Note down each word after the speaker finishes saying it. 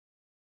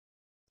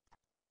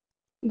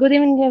Good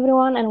evening,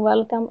 everyone, and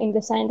welcome in the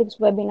Scientix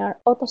webinar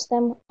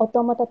AutoSTEM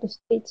Automata to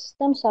Teach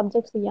STEM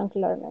Subjects to Young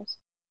Learners.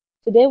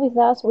 Today with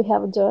us we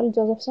have Joel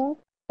Josephson,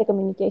 the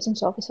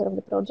Communications Officer of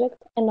the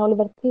project, and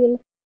Oliver Thiel,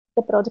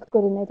 the Project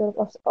Coordinator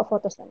of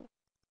AutoSTEM.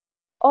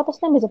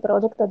 AutoSTEM is a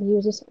project that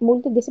uses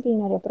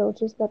multidisciplinary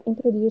approaches that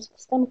introduce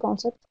STEM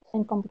concepts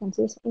and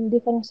competencies in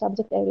different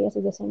subject areas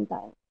at the same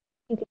time,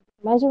 including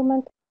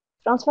measurement,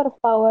 transfer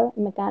of power,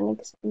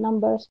 mechanics,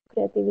 numbers,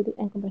 creativity,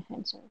 and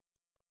comprehension.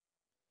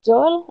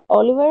 Joel,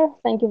 Oliver,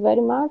 thank you very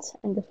much,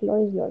 and the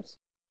floor is yours.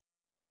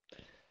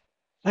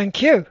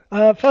 Thank you.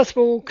 First of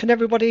all, can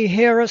everybody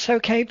hear us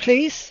okay,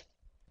 please?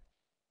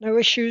 No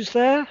issues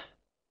there?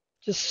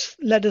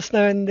 Just let us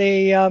know in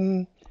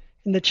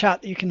the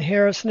chat that you can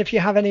hear us, and if you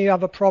have any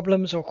other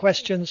problems or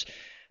questions,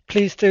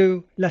 please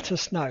do let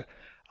us know.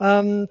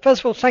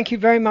 First of all, thank you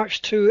very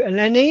much to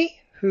Eleni,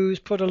 who's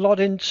put a lot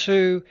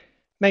into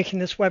making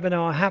this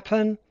webinar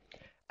happen,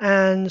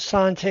 and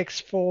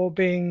Scientix for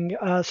being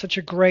such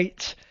a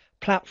great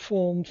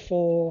platform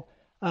for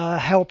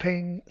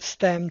helping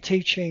STEM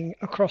teaching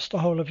across the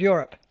whole of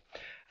Europe.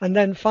 And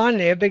then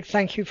finally, a big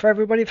thank you for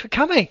everybody for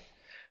coming,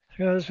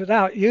 because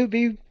without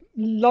you,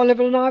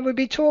 Oliver and I would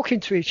be talking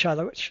to each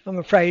other, which I'm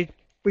afraid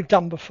we've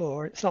done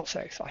before. It's not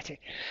so exciting.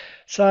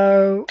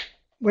 So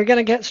we're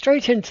going to get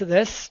straight into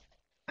this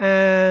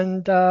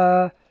and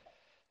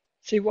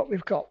see what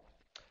we've got.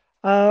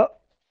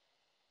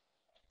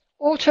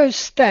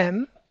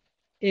 AutoSTEM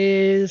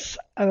is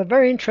a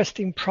very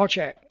interesting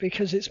project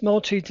because it's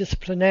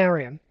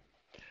multidisciplinary,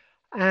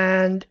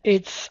 and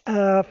it's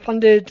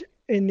funded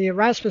in the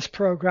Erasmus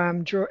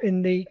program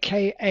in the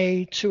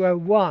KA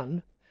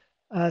 201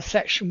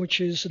 section, which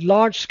is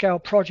large-scale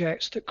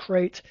projects that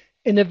create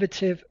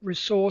innovative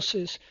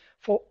resources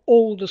for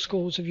all the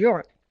schools of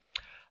Europe.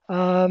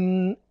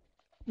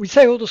 We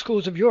say all the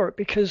schools of Europe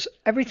because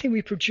everything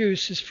we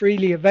produce is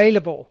freely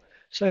available.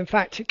 So in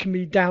fact, it can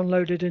be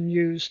downloaded and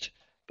used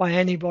by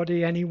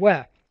anybody,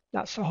 anywhere.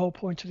 That's the whole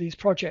point of these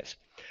projects.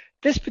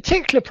 This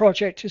particular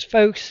project is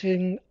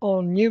focusing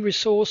on new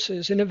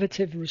resources,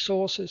 innovative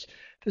resources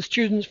for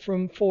students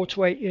from 4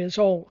 to 8 years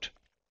old.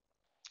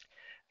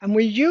 And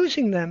we're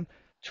using them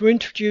to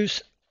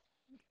introduce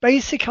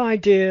basic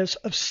ideas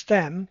of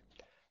STEM,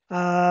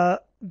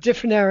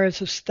 different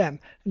areas of STEM.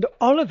 And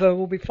Oliver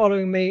will be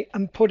following me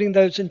and putting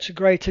those into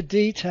greater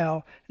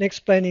detail and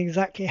explaining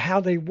exactly how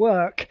they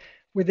work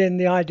within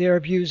the idea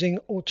of using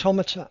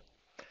automata.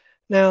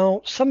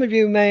 Now, some of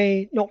you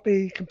may not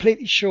be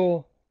completely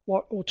sure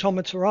what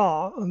automata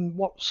are and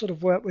what sort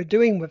of work we're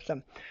doing with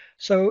them.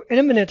 So in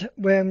a minute,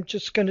 I'm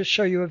just going to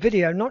show you a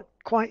video, not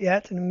quite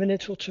yet, in a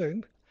minute or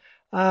two,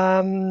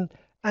 and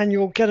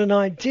you'll get an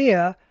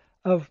idea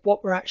of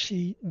what we're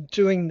actually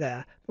doing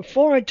there.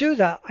 Before I do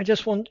that, I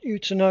just want you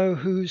to know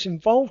who's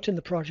involved in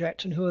the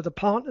project and who are the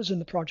partners in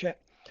the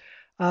project.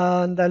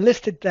 And they're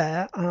listed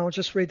there, and I'll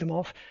just read them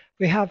off.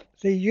 We have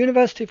the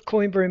University of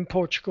Coimbra in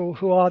Portugal,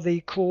 who are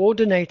the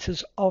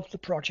coordinators of the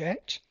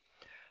project.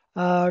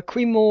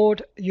 Queen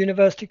Maud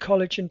University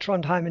College in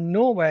Trondheim in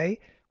Norway,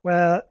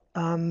 where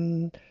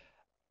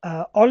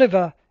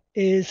Oliver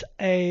is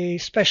a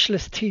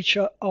specialist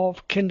teacher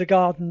of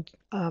kindergarten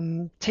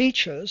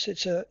teachers.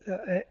 It's a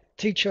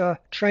teacher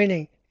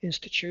training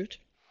institute.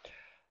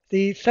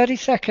 The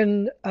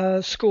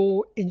 32nd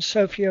School in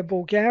Sofia,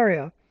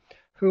 Bulgaria,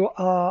 who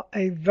are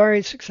a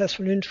very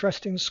successful and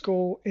interesting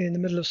school in the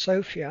middle of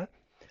Sofia.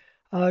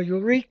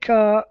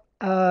 Eureka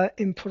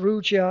in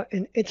Perugia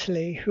in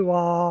Italy, who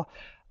are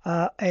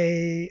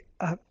a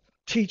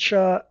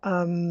teacher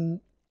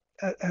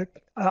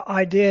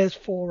ideas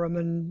forum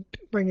and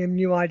bringing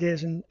new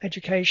ideas in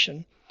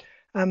education.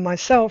 And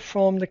myself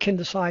from the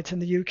Kindersite in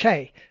the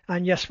UK.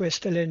 And yes, we're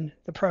still in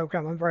the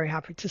program, I'm very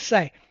happy to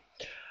say.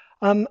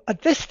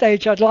 At this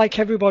stage, I'd like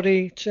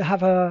everybody to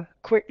have a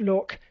quick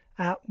look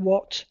at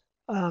what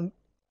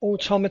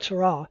automata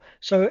are.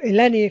 So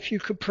Eleni, if you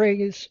could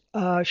please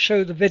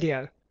show the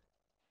video,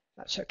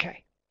 that's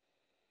okay.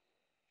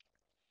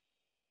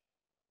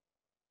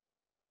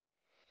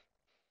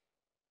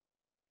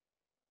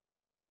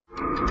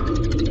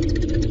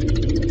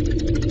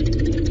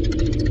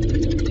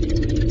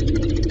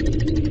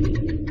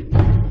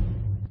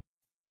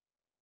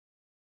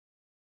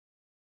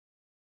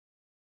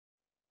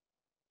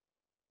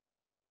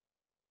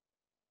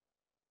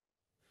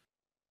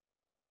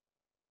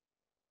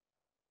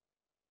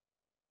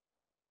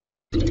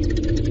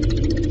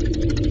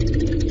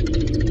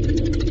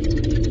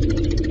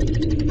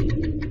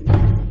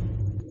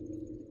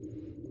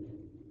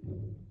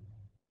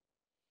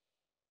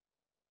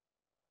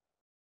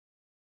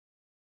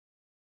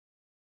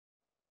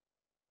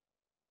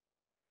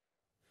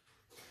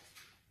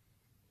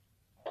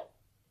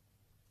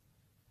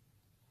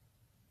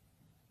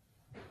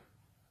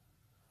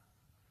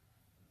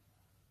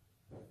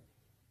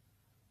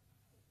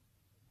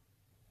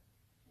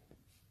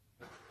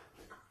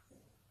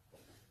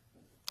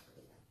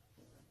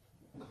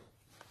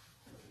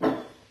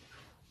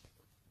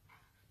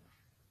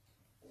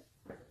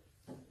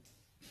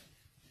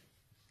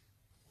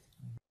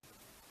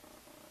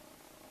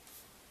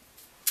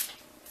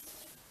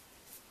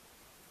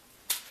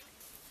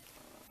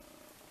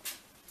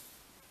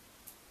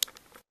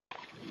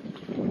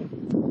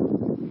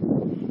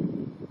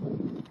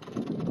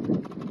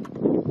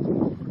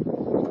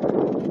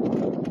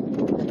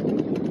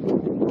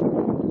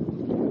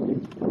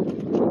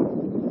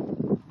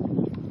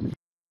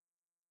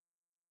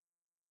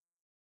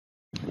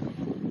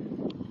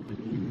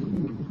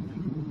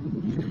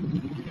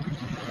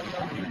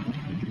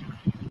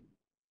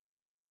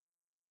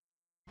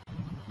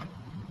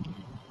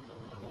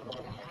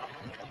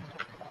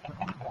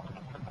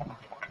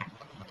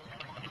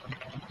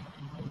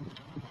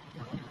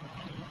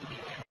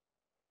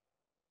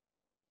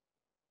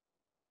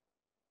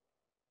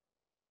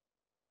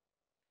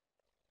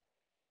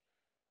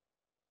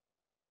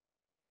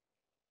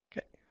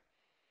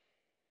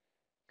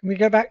 Can we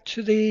go back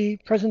to the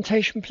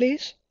presentation,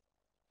 please?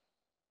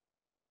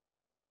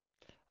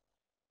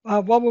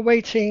 While we're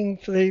waiting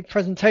for the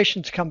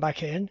presentation to come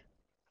back in,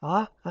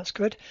 that's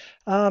good.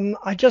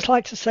 I'd just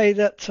like to say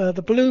that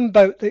the balloon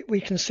boat that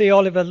we can see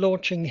Oliver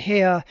launching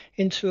here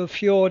into a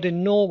fjord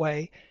in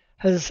Norway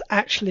has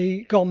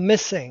actually gone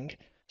missing.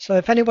 So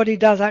if anybody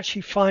does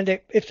actually find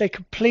it, if they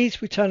could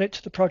please return it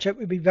to the project,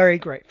 we'd be very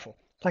grateful.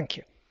 Thank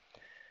you.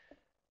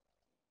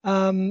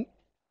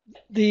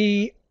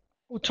 The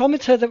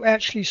automata that we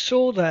actually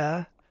saw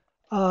there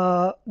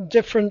are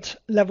different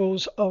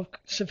levels of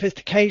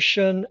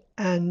sophistication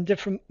and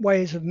different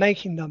ways of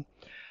making them.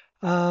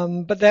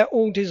 But they're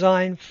all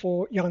designed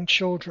for young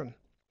children.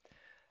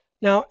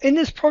 Now, in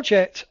this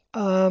project,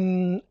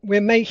 we're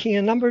making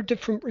a number of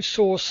different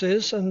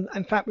resources, and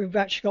in fact, we've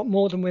actually got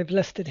more than we've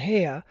listed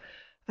here.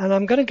 And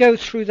I'm going to go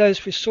through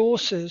those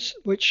resources,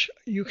 which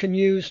you can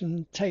use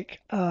and take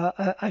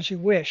as you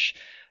wish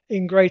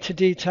in greater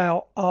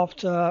detail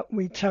after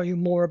we tell you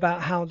more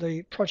about how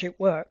the project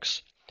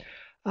works.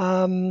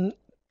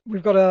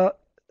 We've got a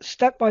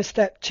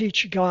step-by-step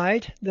teacher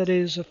guide that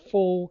is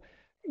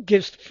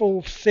gives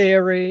full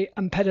theory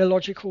and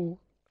pedagogic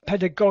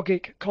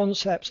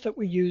concepts that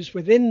we use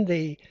within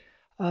the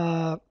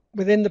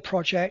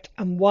project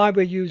and why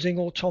we're using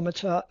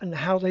automata and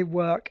how they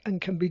work and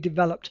can be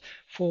developed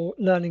for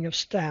learning of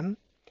STEM.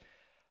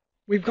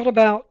 We've got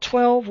about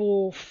 12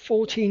 or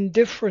 14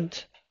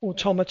 different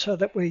automata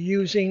that we're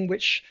using,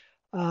 which,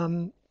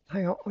 hang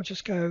on, I'll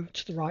just go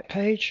to the right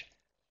page.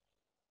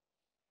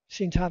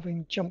 Seem to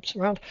having jumps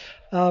around.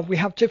 We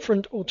have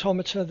different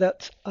automata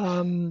that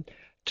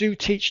do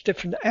teach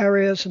different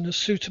areas and are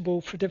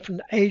suitable for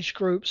different age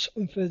groups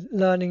and for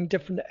learning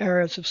different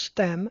areas of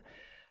STEM.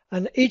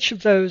 And each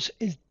of those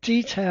is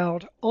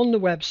detailed on the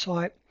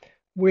website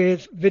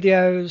with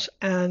videos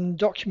and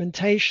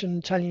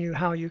documentation telling you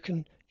how you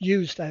can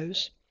use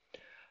those.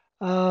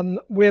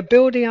 We're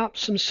building up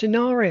some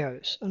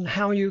scenarios on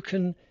how you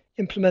can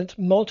implement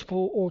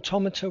multiple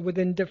automata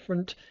within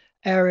different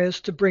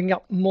areas to bring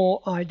up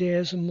more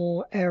ideas and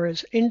more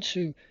areas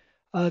into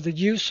the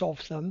use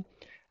of them.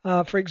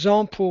 For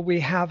example, we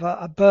have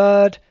a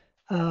bird,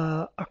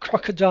 a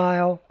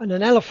crocodile, and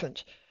an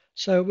elephant.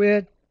 So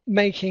we're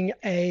making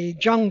a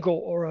jungle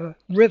or a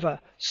river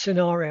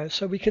scenario.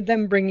 So we could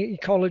then bring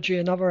ecology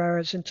and other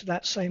areas into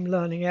that same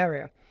learning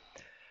area.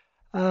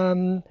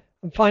 And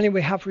finally,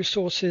 we have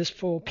resources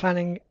for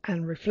planning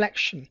and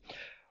reflection.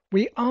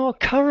 We are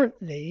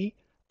currently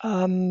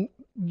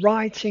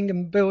writing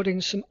and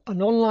building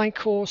an online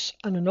course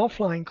and an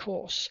offline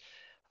course,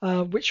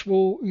 which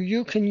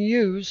you can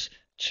use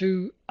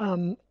to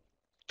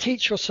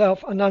teach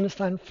yourself and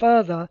understand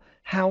further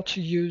how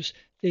to use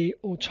the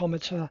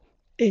automata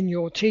in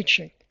your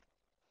teaching.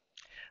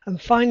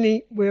 And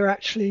finally, we're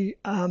actually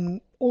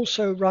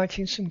also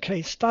writing some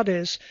case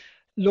studies,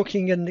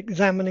 looking and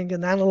examining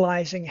and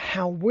analyzing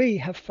how we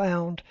have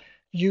found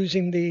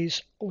using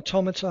these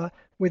automata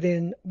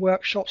within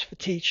workshops for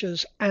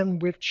teachers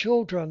and with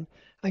children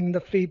and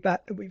the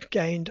feedback that we've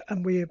gained,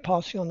 and we are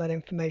passing on that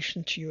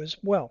information to you as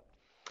well.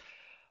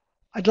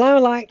 I'd now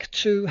like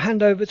to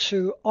hand over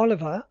to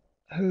Oliver,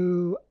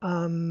 who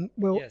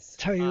will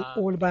tell you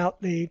all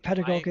about the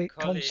pedagogic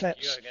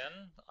concepts.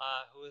 Jürgen,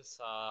 who is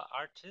an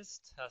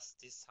artist, has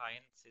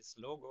designed this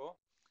logo,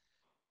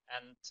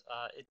 and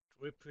it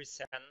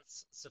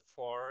represents the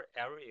 4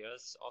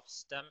 areas of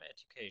STEM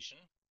education,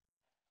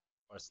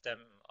 or STEM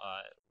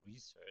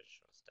research,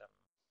 or STEM.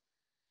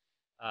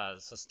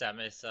 So STEM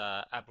is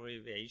an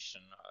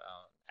abbreviation,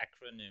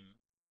 acronym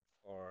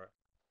for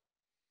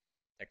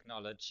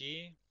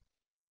technology,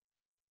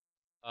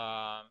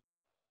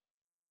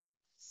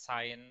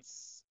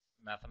 science,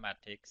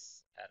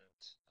 mathematics,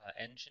 and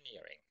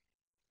engineering.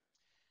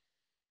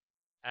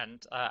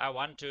 And I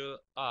want to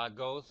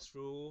go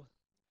through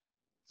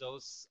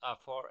those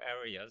 4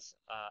 areas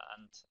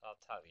and I'll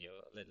tell you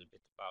a little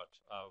bit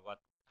about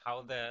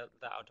how the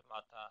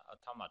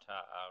automata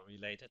are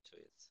related to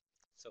it.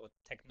 So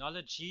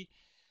technology,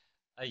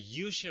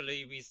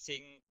 usually we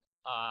think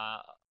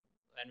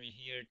when we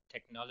hear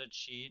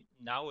technology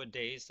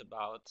nowadays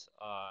about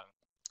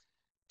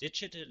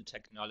digital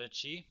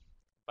technology,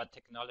 but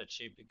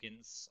technology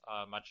begins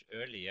much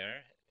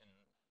earlier in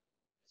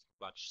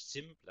much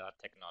simpler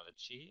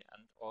technology,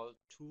 and all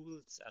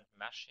tools and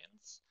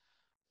machines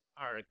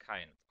are a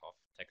kind of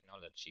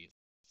technology.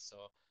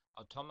 So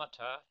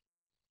automata,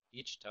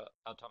 each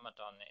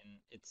automaton in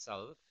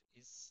itself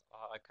is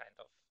a kind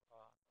of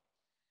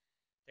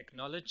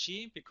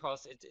technology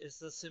because it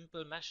is a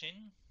simple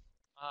machine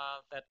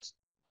that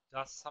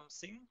does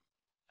something,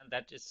 and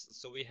that is,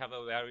 so we have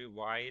a very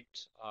wide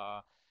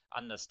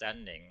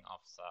understanding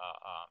of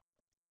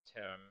the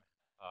term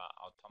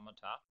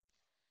automata.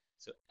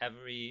 So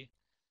every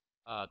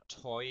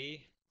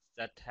toy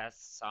that has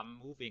some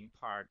moving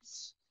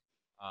parts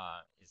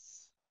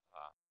is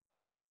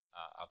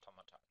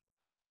automata.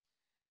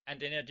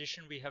 And in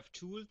addition, we have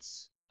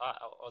tools,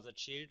 or the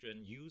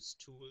children use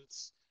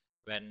tools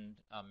when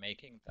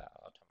making the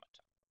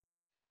automata.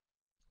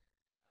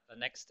 The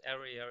next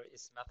area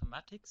is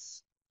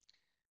mathematics.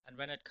 And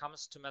when it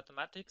comes to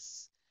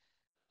mathematics,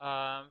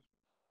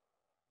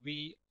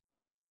 we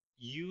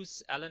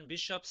use Alan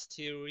Bishop's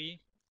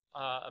theory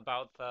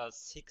about the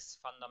 6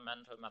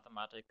 fundamental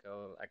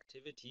mathematical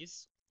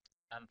activities,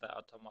 and the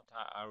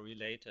automata are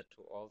related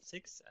to all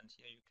 6. And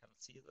here you can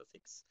see the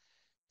 6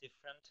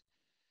 different.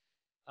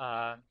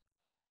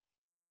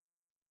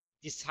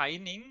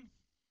 Designing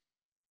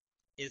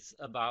is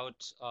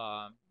about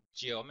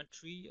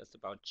geometry, it's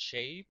about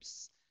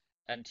shapes,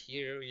 and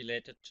here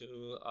related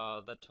to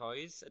the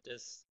toys, it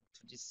is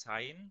to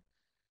design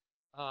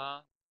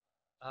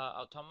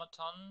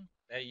automaton.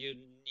 There you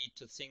need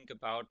to think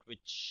about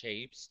which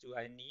shapes do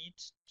I need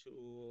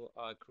to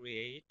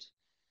create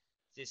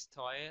this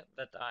toy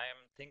that I'm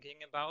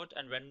thinking about.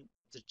 And when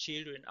the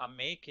children are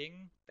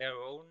making their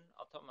own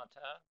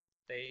automata,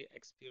 they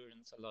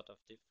experience a lot of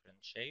different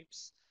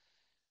shapes.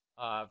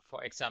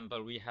 For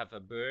example, we have a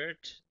bird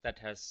that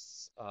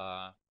has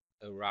a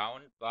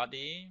round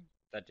body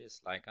that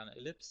is like an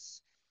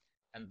ellipse,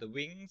 and the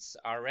wings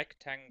are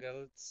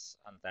rectangles,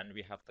 and then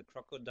we have the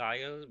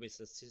crocodile with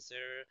a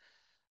scissor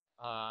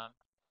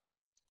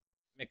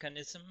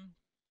mechanism,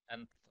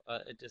 and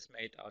it is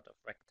made out of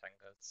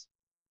rectangles.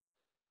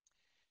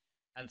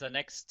 And the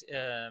next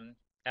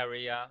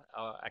area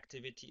or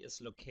activity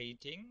is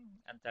locating,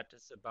 and that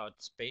is about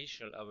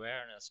spatial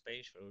awareness,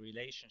 spatial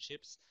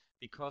relationships,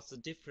 because the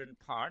different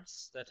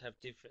parts that have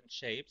different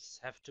shapes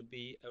have to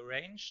be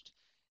arranged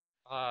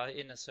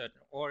in a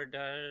certain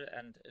order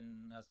and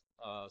in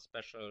a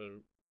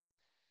special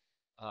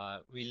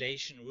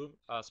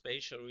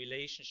spatial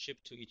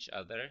relationship to each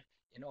other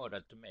in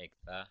order to make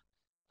the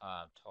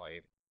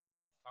toy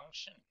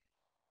function.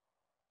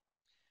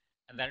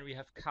 And then we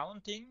have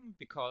counting,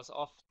 because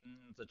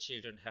often the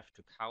children have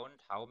to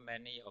count how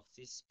many of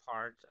this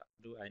part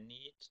do I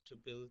need to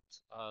build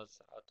the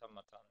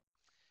automaton.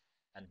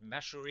 And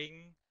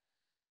measuring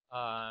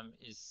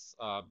is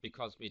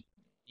because we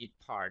need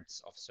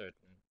parts of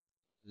certain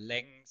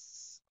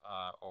lengths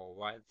or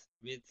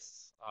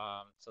widths,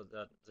 so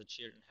that the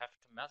children have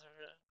to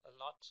measure a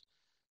lot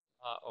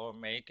or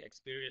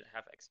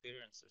have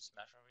experiences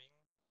measuring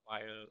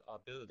while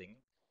building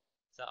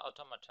the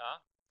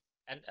automata.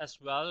 And as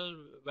well,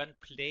 when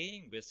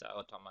playing with the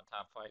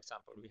automata, for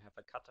example, we have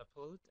a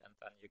catapult, and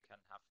then you can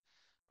have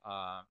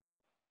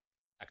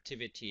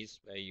activities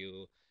where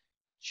you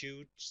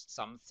shoot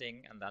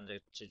something, and then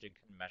the children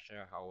can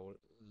measure how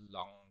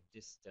long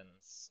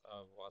distance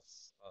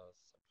was the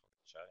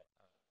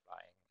projectile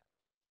flying.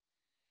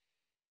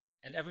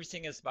 And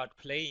everything is about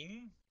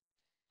playing.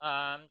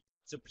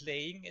 So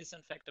playing is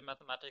in fact a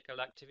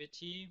mathematical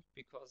activity,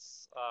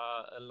 because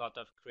a lot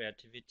of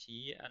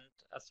creativity and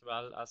as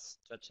well as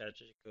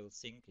strategical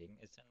thinking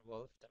is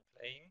involved in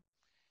playing.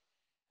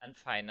 And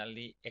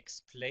finally,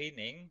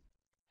 explaining,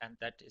 and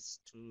that is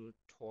to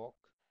talk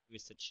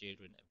with the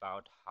children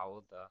about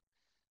how the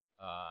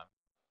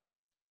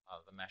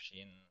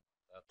machine,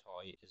 the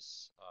toy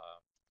is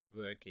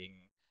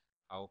working.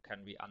 How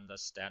can we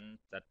understand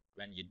that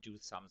when you do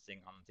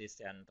something on this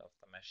end of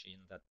the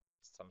machine, that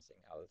something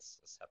else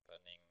is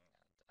happening,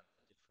 and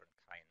the different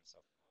kinds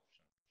of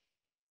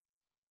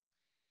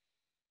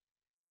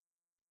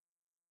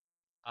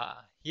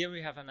motion. Here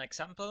we have an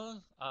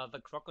example, the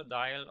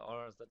crocodile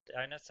or the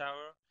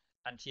dinosaur,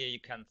 and here you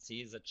can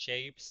see the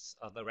shapes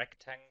of the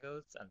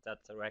rectangles, and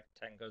that the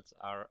rectangles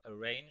are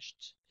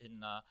arranged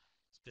in a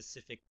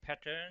specific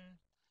pattern.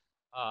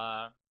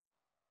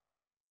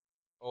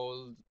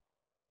 All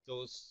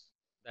those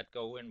that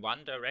go in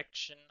one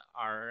direction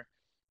are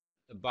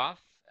above,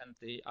 and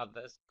the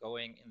others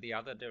going in the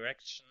other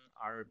direction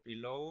are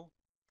below,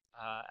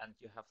 and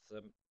you have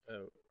the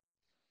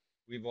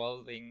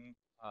revolving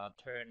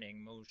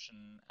turning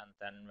motion, and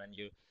then when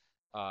you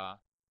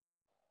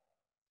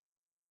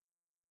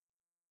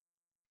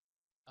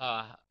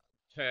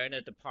turn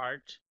it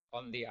apart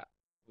on the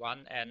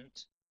one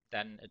end,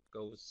 then it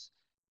goes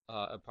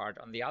apart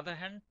on the other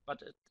hand,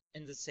 but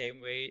in the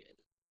same way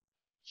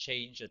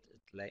change its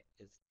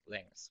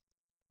length.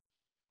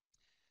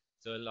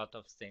 So a lot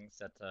of things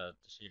that the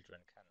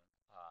children can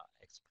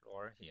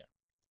explore here.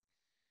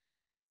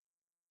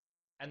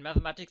 And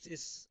mathematics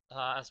is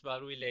as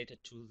well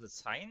related to the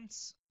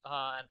science,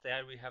 and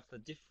there we have the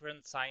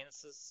different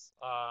sciences.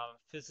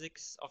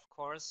 Physics, of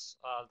course,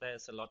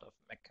 there's a lot of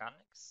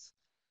mechanics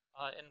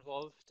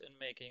involved in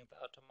making the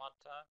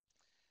automata.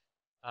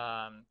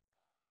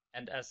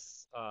 And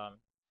as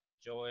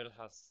Joel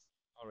has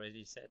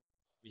already said,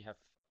 we have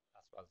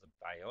as well the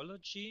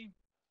biology.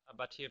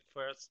 But here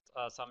first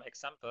some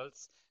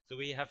examples. So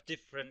we have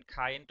different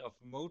kind of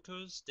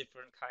motors,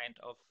 different kind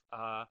of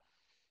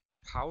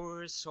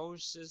power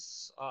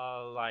sources,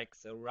 like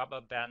the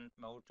rubber band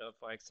motor,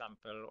 for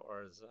example,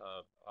 or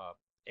the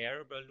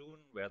air balloon,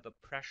 where the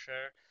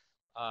pressure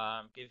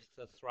gives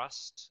the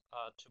thrust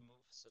to move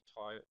the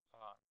toy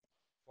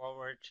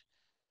forward.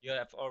 You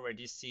have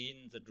already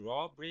seen the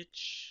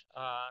drawbridge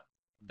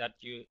that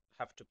you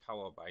have to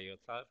power by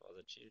yourself, or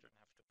the children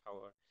have to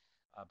power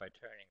by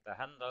turning the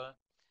handle.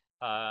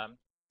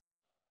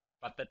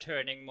 But the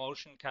turning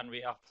motion can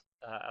we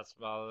as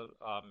well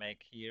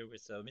make here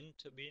with a wind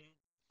turbine,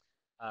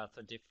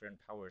 so different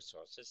power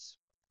sources.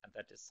 And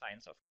that is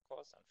science, of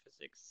course, and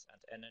physics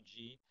and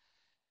energy.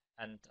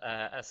 And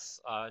as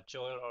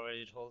Joel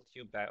already told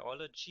you,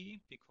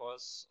 biology,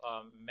 because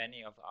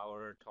many of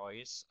our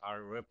toys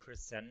are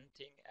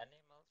representing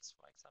animals,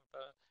 for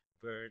example,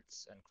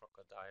 birds and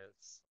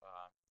crocodiles.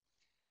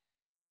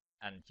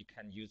 And you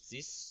can use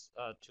this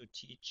to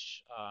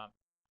teach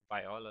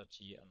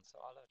biology and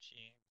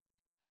zoology.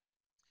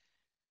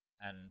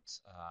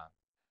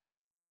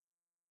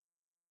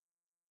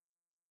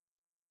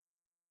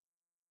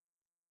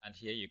 And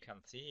here you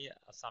can see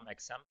some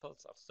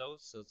examples of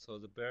those. So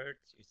the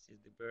birds, you see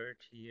the bird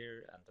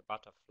here, and the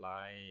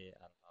butterfly,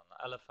 and an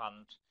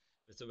elephant,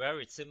 with a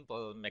very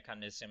simple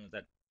mechanism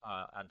that,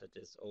 and it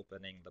is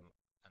opening them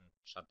and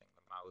shutting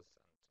the mouth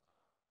and moving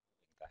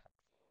the head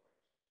forward.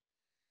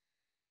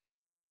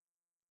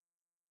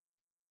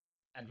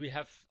 And we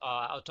have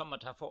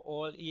automata for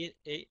all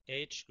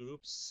age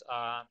groups.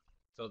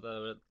 So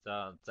the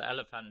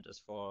elephant is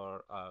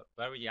for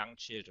very young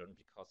children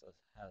because it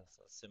has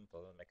a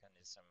simple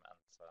mechanism, and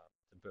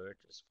the bird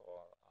is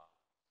for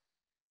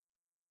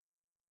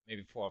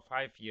maybe 4 or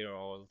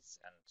 5-year-olds,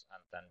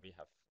 and then we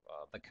have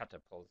the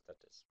catapult that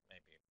is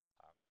maybe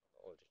for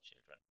the older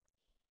children.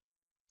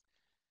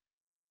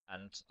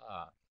 And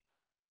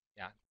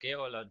yeah,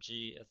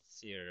 geology is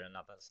here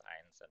another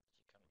science that you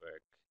can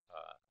work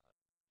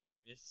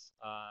with.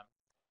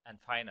 And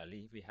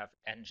finally, we have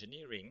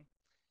engineering.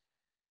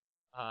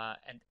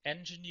 And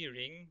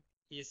engineering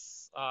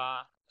is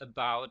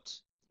about,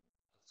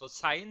 so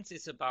science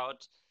is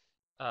about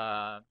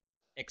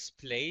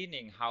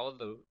explaining how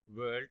the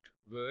world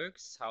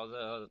works, how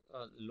the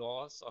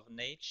laws of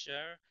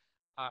nature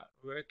are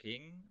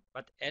working,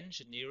 but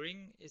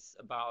engineering is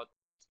about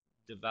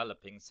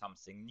developing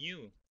something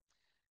new.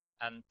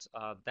 And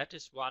that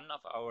is one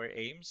of our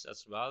aims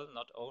as well,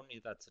 not only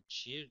that the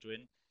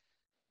children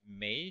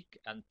make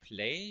and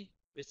play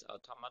with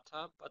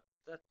automata, but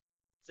that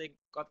they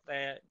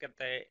get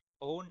their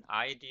own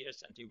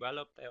ideas and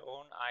develop their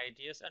own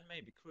ideas and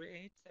maybe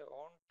create their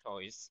own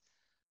toys.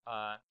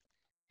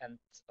 And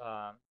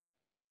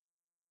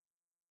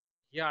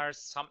here are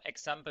some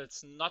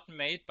examples not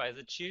made by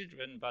the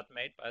children but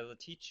made by the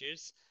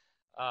teachers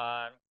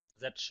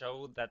that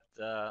show that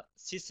the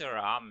scissor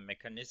arm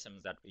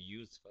mechanism that we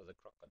use for the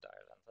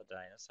crocodile and the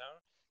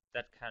dinosaur,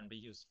 that can be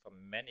used for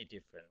many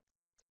different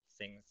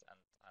things, and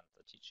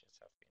the teachers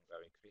have been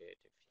very creative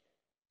here.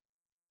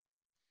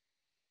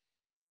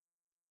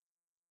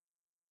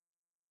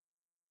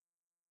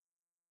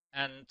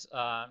 And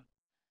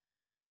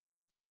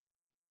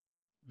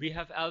we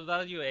have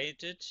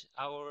evaluated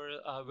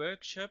our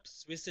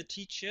workshops with the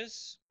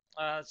teachers,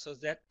 so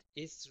that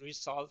is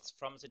results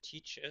from the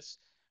teachers.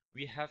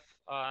 We have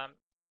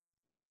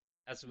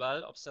as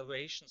well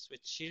observations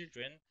with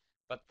children,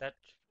 but that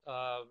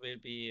will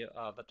be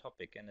the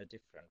topic in a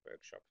different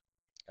workshop,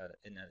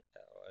 in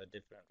a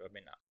different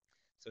webinar.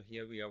 So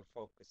here we are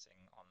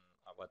focusing on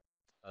what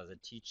the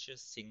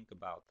teachers think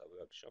about the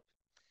workshop.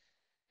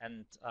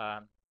 And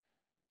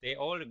they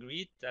all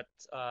agreed that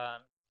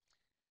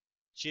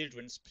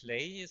children's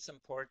play is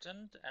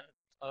important,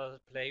 and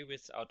play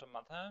with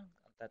automata,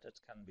 and that it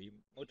can be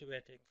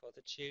motivating for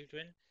the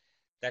children.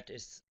 That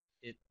is,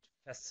 it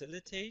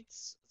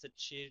facilitates the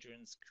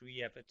children's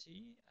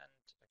creativity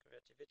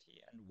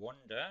and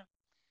wonder.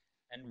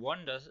 And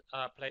wonder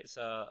plays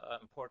an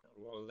important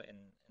role in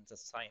the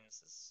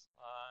sciences,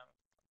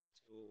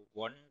 to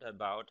wonder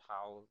about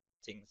how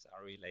things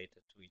are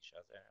related to each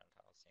other and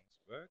how things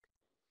work.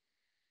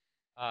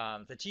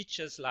 The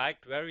teachers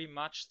liked very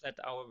much that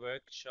our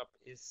workshop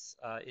is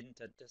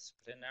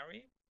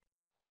interdisciplinary,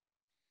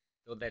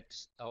 so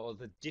that all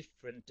the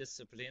different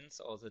disciplines,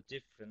 all the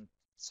different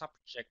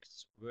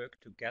subjects work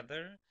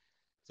together.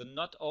 So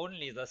not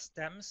only the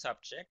STEM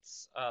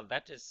subjects,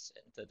 that is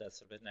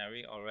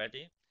interdisciplinary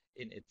already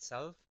in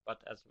itself,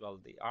 but as well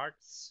the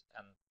arts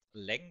and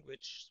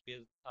language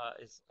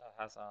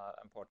has an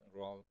important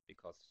role,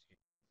 because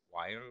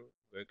while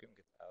working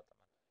with automata,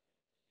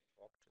 you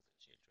talk to the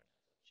children.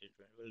 The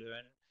children will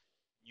learn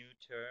new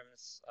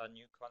terms,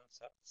 new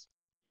concepts,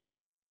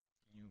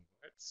 new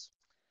words.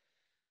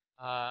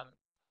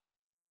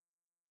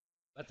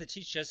 But the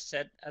teachers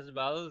said as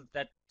well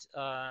that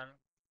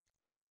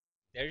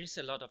there is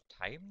a lot of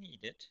time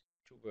needed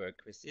to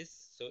work with this.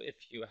 So if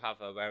you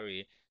have a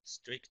very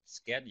strict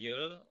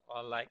schedule,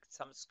 or like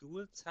some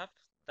schools have,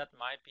 that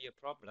might be a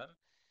problem.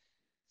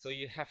 So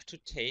you have to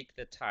take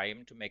the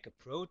time to make a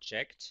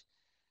project.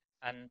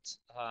 And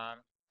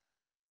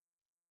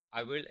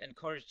I will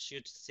encourage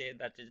you to say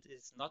that it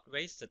is not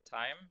wasted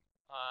time.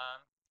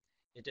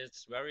 It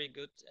is very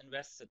good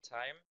invested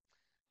time,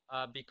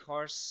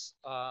 because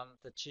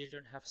the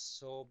children have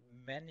so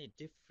many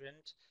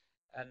different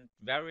and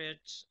varied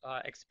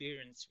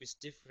experience with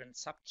different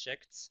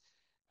subjects,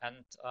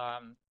 and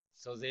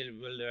so they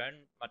will learn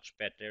much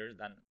better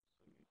than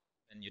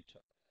when you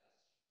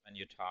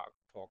talk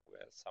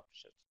with a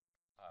subject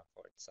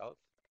for itself.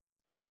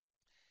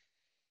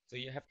 So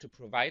you have to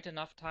provide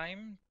enough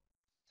time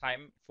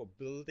for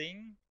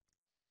building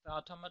the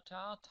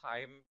automata,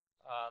 time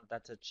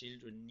that the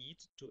children need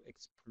to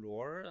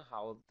explore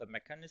how the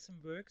mechanism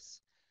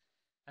works,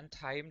 and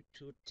time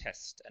to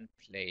test and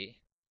play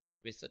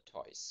with the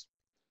toys.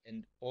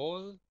 And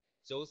all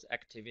those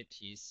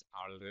activities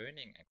are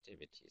learning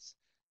activities.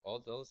 All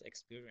those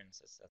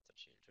experiences that the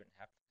children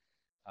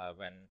have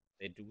when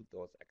they do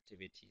those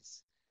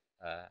activities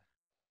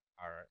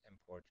are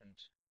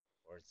important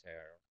for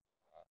their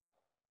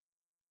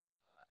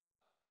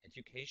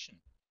education.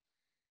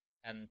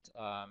 And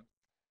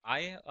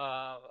I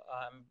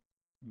am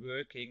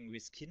working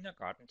with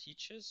kindergarten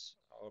teachers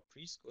or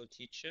preschool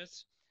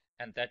teachers,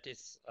 and that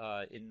is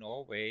in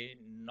Norway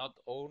not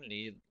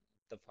only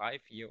the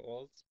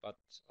 5-year-olds, but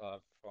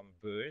from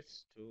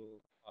birth to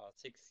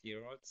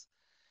 6-year-olds.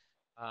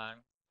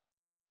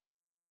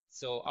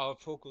 So our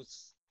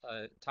focus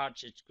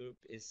target group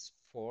is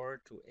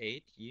 4 to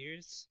 8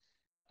 years,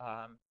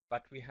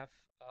 but we have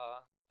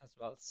as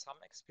well some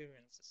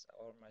experiences,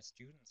 or my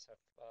students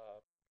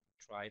have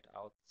tried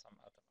out some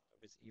automata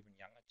with even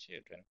younger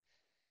children.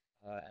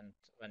 And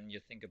when you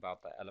think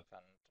about the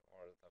elephant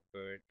or the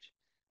bird,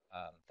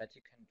 that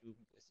you can do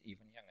with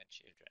even younger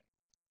children.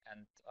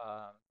 And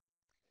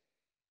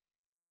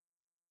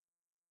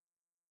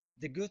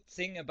the good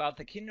thing about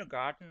the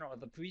kindergarten or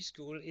the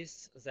preschool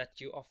is that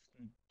you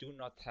often do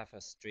not have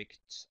a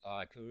strict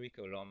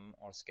curriculum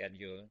or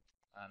schedule,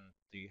 and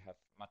you have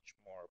much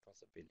more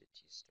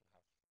possibilities to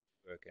have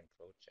work in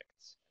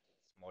projects.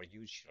 It's more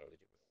usual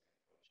to work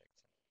in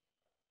projects.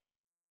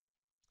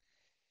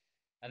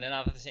 And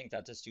another thing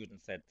that the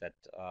student said that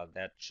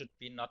there should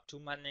be not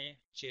too many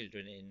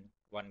children in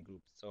one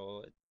group.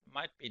 So it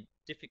might be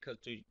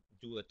difficult to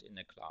do it in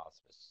a class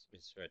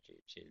with 30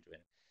 children.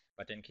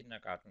 But in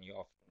kindergarten, you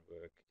often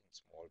work in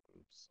small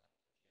groups,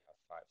 and you have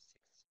 5,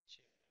 6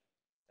 children.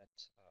 That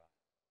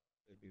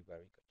will be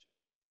very good.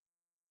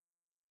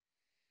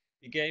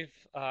 We gave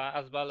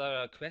as well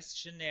a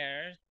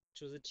questionnaire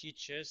to the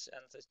teachers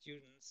and the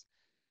students,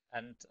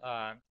 and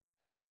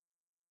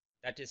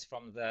that is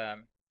from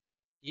the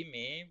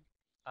IME,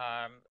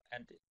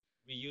 and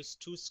we use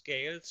 2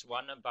 scales,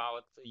 one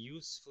about the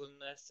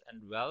usefulness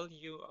and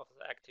value of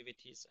the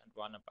activities, and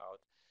one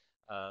about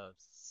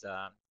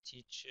the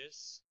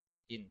teachers'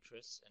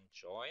 interest and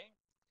joy.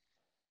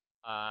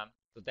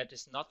 So that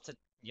is not the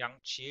young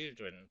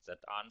children that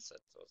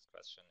answered those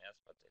questionnaires,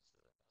 but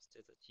it's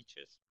still the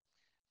teachers.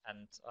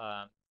 And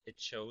it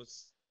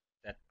shows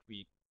that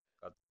we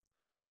got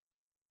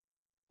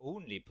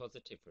only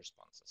positive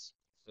responses.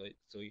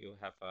 So you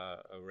have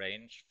a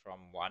range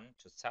from 1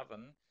 to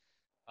 7,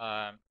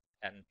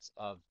 and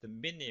the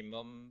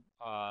minimum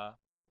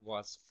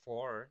was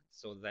 4,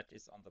 so that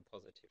is on the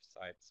positive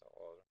side. So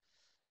all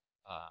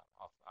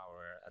of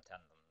our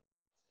attendants,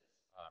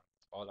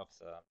 all of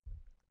the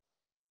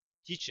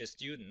teacher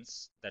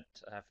students that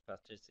have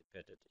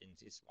participated in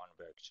this one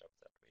workshop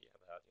that we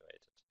evaluated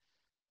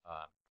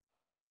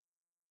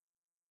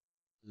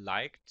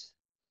liked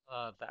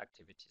the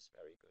activities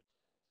very good,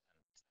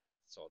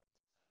 and thought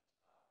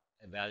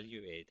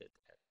evaluated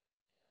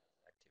activities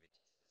as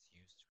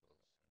useful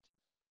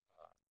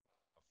and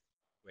of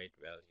great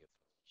value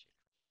for the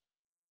children.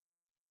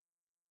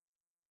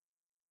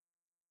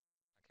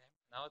 Okay,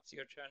 now it's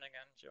your turn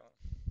again, Joan.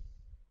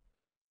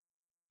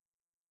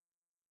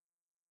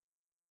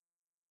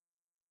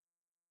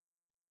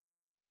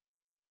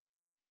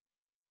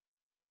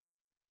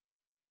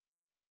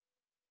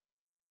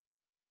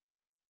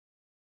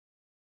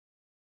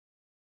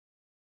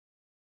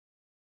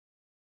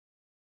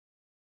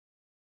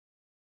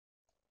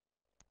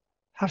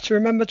 Have to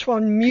remember to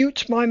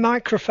unmute my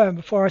microphone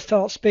before I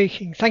start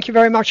speaking. Thank you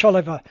very much,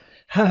 Oliver.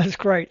 That was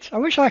great. I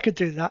wish I could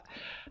do that.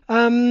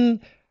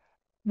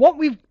 What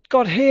we've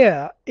got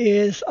here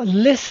is a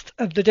list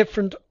of the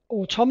different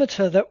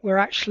automata that we're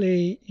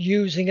actually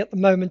using at the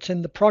moment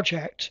in the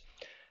project.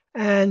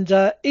 And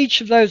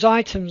each of those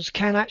items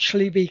can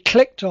actually be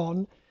clicked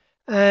on,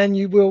 and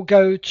you will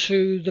go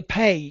to the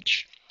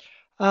page.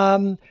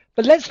 But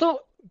let's not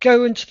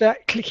go into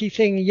that clicky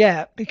thing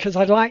yet, because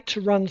I'd like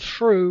to run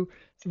through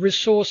the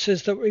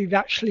resources that we've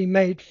actually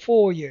made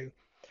for you.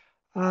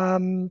 So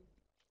I'm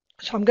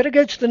going to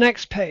go to the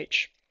next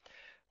page.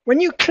 When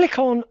you click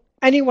on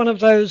any one of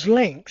those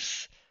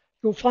links,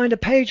 you'll find a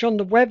page on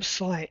the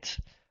website,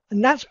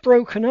 and that's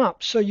broken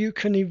up so you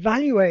can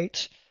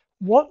evaluate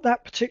what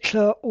that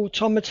particular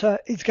automata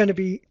is going to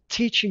be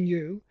teaching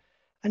you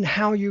and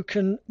how you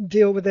can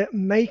deal with it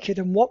and make it,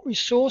 and what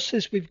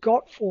resources we've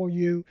got for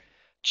you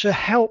to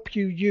help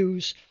you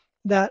use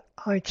that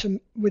item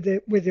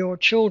with your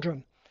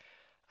children.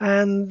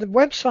 And the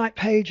website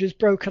page is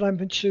broken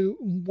up into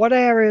what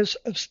areas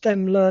of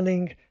STEM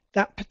learning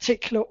that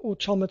particular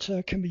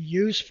automata can be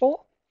used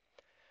for.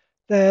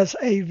 There's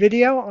a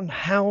video on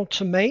how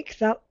to make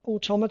that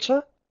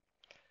automata.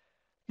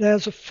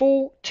 There's a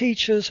full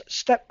teacher's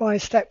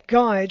step-by-step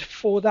guide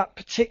for that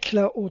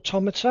particular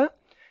automata,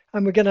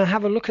 and we're going to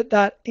have a look at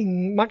that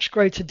in much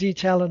greater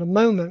detail in a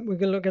moment. We're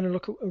going to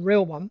look at a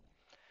real one.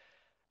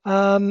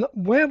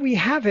 Where we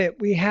have it,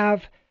 we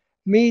have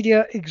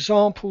media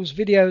examples,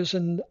 videos,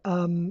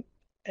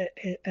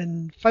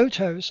 and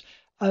photos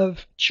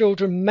of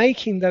children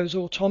making those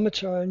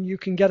automata, and you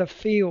can get a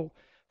feel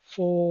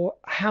for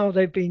how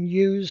they've been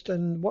used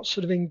and what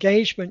sort of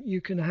engagement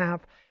you can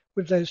have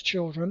with those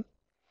children.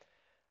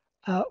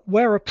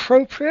 Where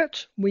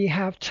appropriate, we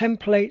have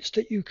templates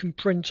that you can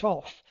print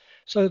off.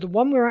 So the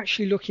one we're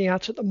actually looking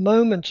at the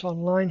moment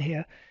online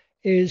here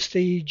is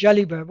the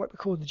jellybird, what we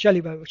call the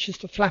jellybird, which is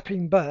the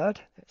flapping bird.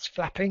 It's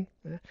flapping.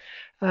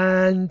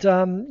 And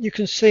you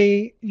can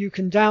see you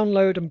can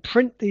download and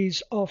print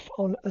these off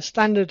on a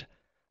standard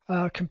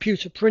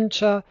computer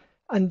printer,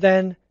 and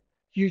then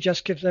you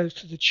just give those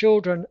to the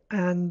children,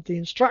 and the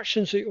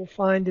instructions that you'll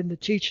find in the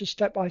teacher's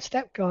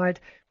step-by-step guide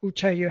will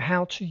tell you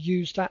how to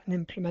use that and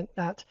implement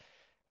that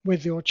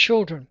with your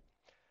children.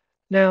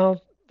 Now,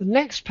 the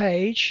next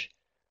page,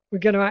 we're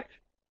going to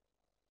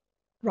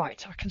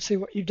right, I can see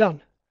what you've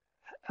done.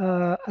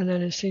 And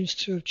then it seems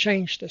to have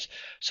changed this.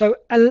 So,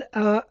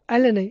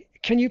 Eleni,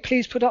 can you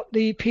please put up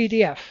the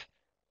PDF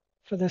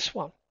for this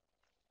one,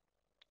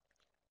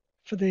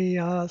 for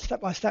the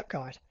step-by-step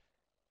guide?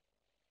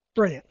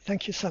 Brilliant,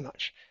 thank you so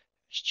much.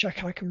 Just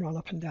check I can run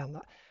up and down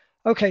that.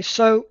 Okay,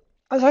 so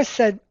as I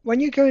said, when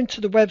you go into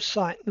the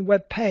website, the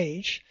web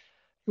page,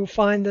 you'll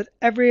find that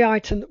every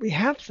item that we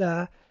have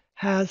there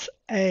has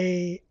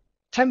a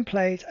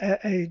template,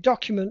 a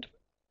document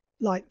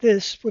like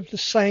this with the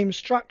same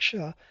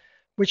structure,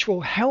 which will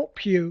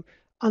help you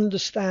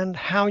understand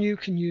how you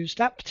can use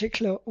that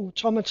particular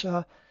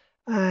automata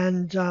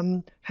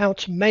and how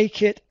to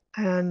make it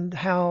and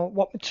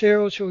what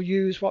materials you'll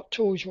use, what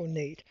tools you'll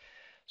need.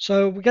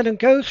 So we're going to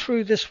go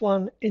through this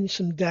one in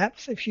some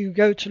depth. If you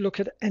go to look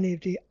at any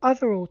of the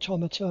other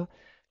automata,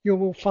 you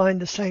will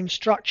find the same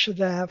structure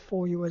there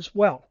for you as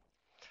well.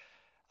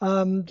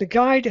 The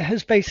guide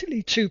has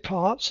basically two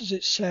parts, as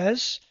it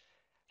says,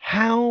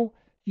 how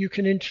you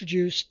can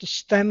introduce the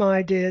STEM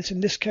ideas,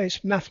 in this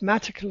case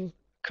mathematical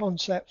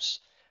concepts,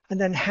 and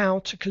then how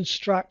to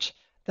construct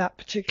that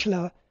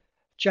particular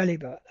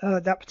jellybird,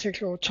 that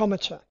particular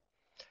automata.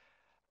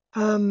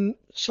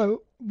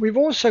 So we've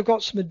also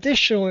got some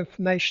additional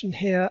information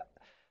here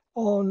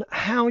on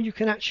how you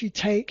can actually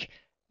take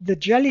the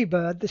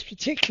jellybird, this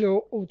particular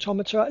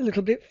automata, a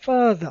little bit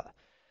further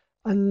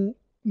and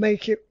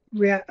make it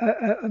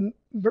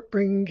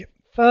bring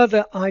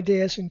further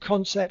ideas and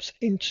concepts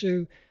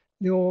into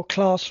your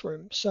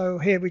classroom. So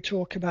here we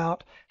talk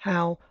about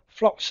how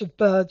flocks of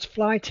birds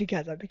fly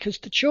together, because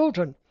the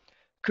children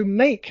can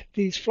make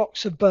these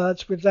flocks of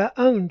birds with their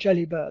own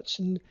jellybirds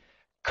and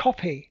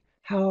copy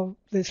how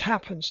this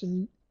happens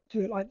and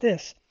do it like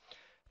this.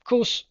 Of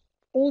course,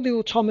 all the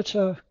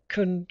automata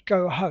can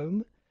go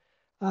home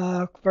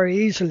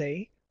very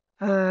easily,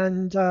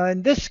 and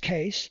in this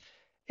case,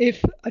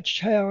 if a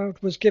child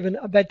was given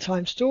a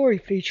bedtime story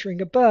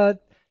featuring a bird,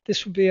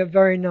 this would be a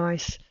very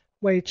nice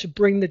way to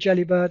bring the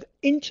jellybird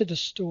into the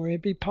story,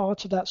 be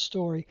part of that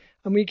story.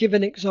 And we give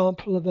an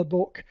example of a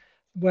book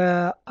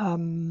where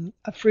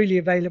a freely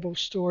available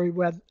story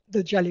where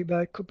the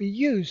jellybird could be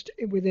used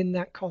within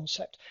that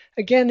concept.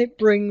 Again, it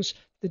brings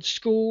the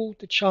school,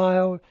 the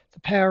child, the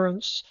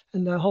parents,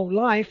 and their whole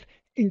life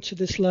into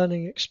this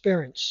learning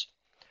experience.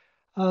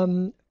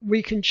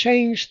 We can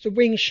change the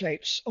wing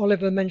shapes.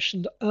 Oliver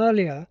mentioned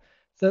earlier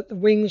that the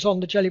wings on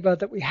the jellybird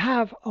that we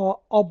have are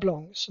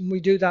oblongs, and we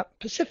do that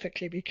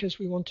specifically because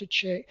we want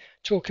to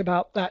talk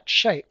about that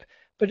shape.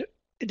 But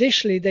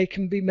additionally, they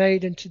can be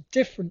made into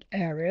different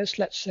areas.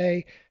 Let's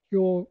say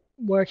you're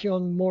working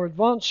on more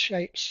advanced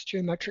shapes,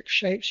 geometric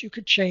shapes, you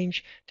could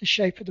change the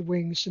shape of the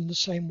wings in the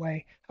same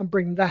way and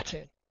bring that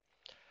in.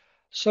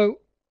 So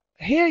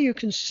here you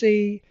can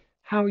see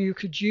how you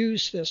could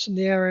use this in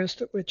the areas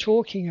that we're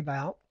talking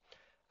about.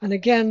 And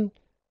again,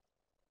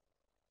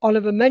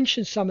 Oliver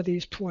mentioned some of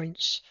these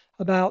points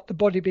about the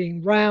body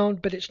being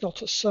round, but it's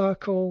not a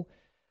circle.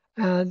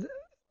 And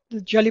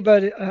the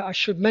jellybird, I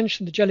should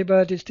mention, the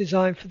jellybird is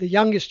designed for the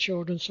youngest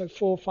children, so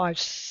 4, 5,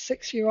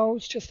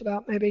 6-year-olds, just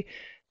about maybe.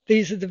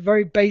 These are the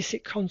very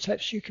basic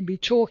concepts you can be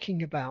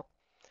talking about.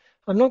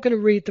 I'm not going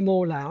to read them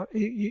all out.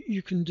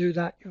 You can do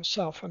that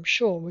yourself, I'm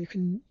sure. You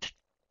can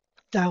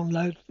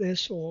download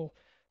this or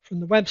from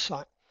the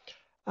website.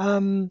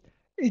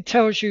 It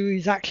tells you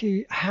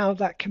exactly how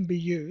that can be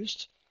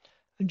used.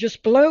 And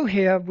just below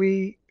here,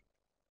 we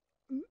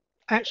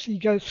actually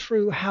go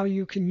through how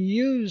you can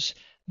use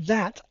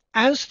that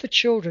as the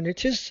children.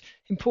 It is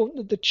important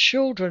that the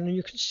children, and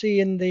you can see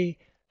in the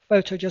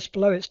photo just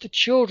below, it's the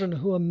children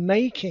who are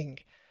making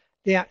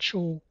the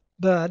actual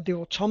bird, the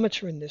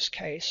automata in this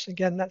case.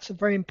 Again, that's a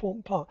very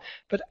important part.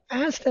 But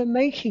as they're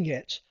making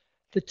it,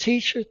 the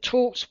teacher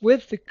talks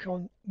with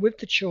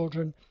the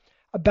children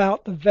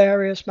about the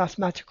various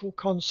mathematical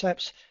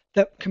concepts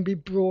that can be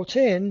brought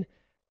in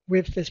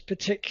with this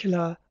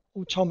particular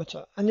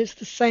automata. And it's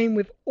the same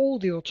with all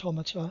the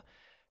automata,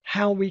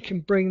 how we can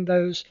bring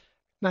those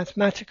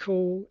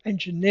mathematical,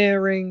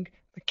 engineering,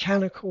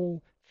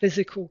 mechanical,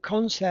 physical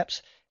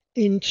concepts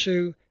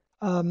into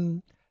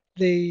the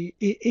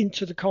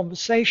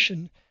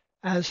conversation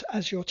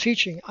as you're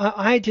teaching.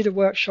 I did a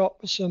workshop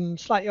with some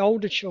slightly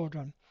older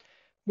children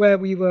where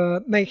we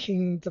were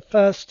making the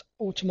first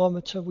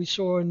automaton we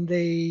saw in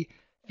the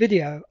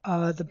video,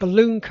 the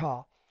balloon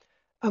car,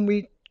 and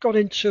we got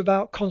into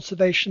about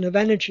conservation of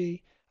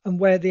energy and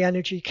where the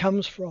energy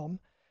comes from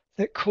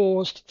that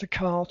caused the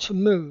car to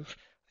move.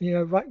 You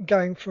know, right,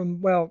 going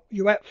from, well,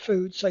 you ate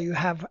food, so you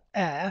have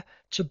air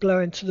to blow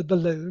into the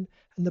balloon,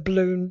 and the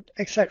balloon,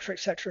 etc.,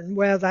 etc., and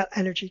where that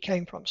energy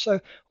came from. So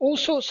all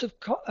sorts of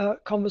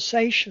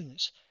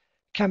conversations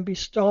can be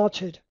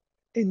started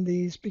in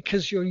these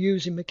because you're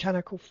using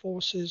mechanical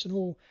forces and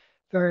all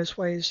various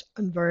ways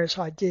and various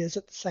ideas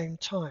at the same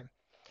time.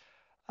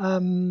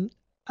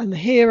 And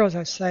here, as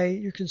I say,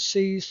 you can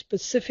see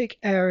specific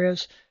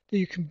areas that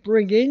you can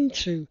bring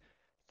into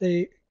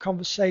the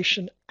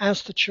conversation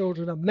as the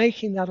children are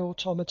making that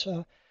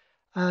automata.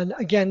 And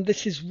again,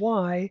 this is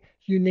why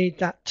you need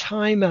that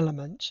time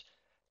element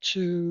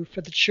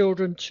for the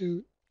children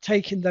to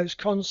take in those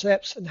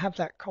concepts and have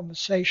that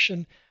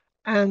conversation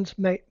and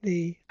make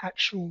the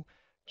actual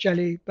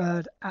jelly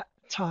bird at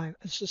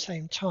the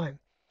same time.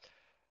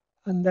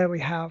 And there we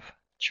have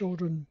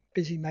children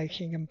busy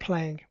making and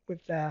playing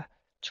with their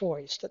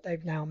toys that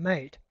they've now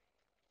made.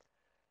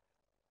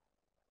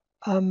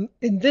 In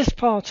this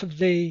part of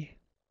the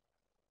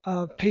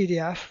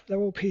PDF, they're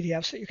all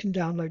PDFs that you can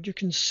download. You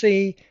can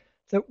see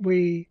that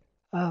we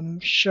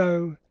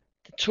show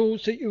the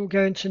tools that you're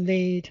going to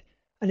need,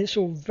 and it's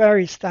all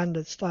very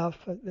standard stuff.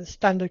 The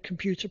standard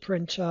computer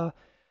printer,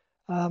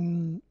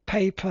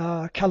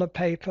 paper, color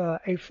paper,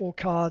 A4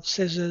 cards,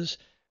 scissors,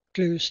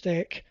 glue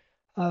stick,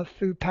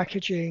 food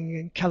packaging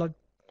and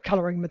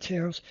coloring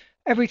materials,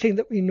 everything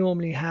that we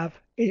normally have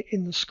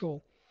in the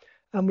school.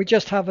 And we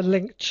just have a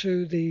link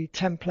to the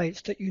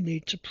templates that you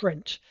need to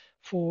print.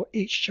 For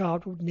each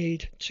child would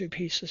need 2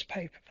 pieces of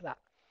paper for that.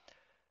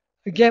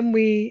 Again,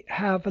 we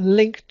have a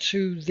link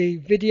to the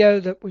video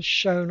that was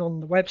shown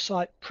on the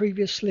website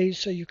previously,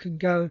 so you can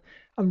go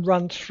and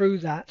run through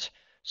that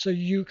so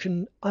you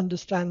can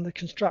understand the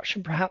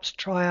construction, perhaps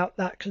try out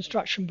that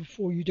construction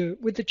before you do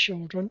it with the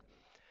children,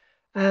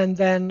 and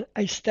then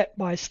a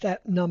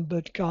step-by-step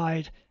numbered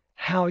guide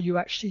how you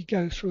actually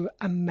go through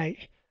and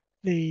make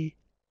the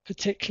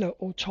particular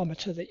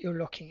automata that you're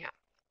looking at.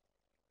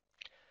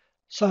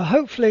 So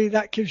hopefully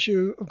that gives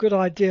you a good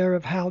idea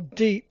of how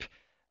deep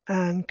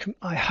and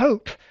I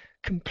hope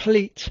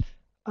complete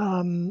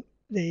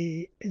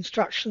the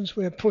instructions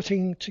we're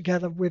putting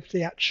together with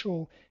the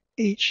actual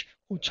each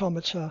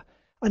automata.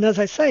 And as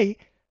I say,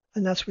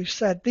 and as we've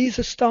said, these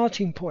are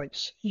starting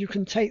points. You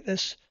can take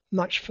this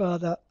much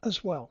further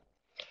as well.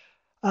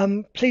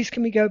 Please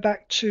can we go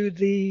back to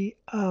the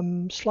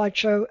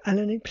slideshow,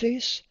 Eleni,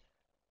 please?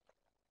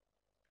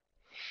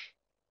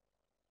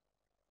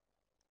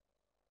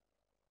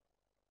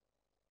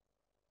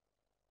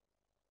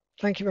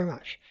 Thank you very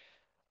much.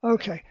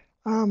 Okay.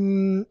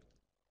 So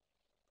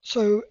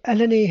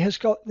Eleni has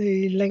got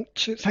the link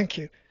to, thank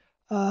you,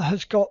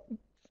 has got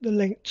the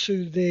link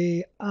to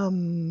the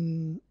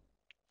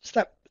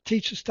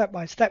teacher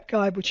step-by-step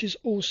guide, which is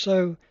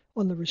also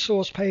on the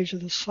resource page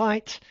of the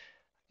site.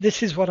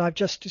 This is what I've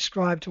just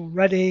described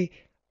already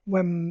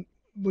when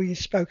we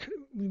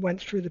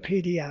went through the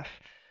PDF.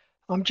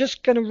 I'm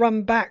just going to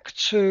run back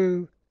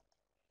to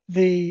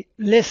the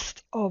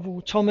list of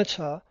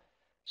automata.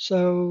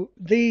 So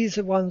these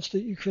are ones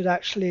that you could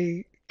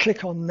actually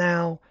click on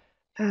now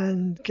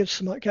and get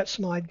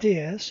some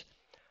ideas.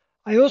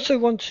 I also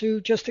want to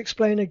just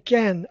explain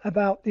again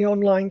about the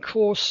online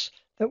course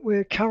that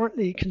we're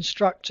currently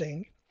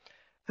constructing.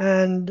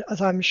 And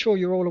as I'm sure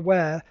you're all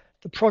aware,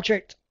 the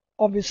project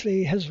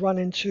obviously has run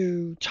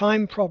into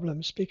time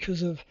problems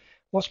because of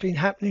what's been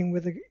happening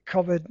with the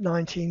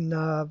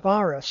COVID-19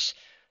 virus.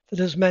 That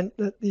has meant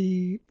that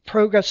the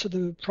progress of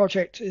the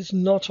project is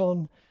not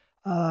on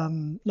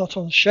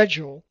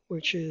schedule,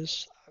 which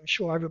is, I'm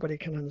sure everybody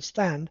can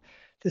understand.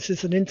 This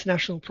is an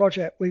international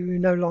project. We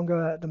no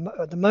longer, at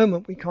the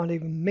moment, we can't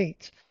even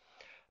meet.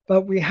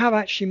 But we have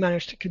actually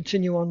managed to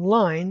continue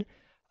online.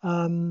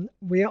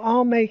 We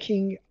are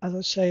making, as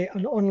I say,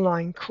 an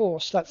online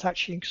course that's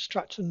actually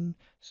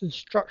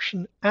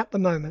instruction at the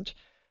moment.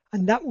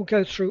 And that will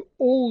go through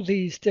all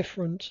these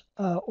different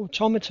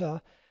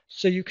automata,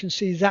 so you can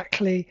see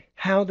exactly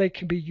how they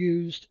can be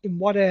used, in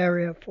what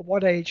area, for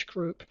what age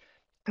group,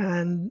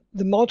 and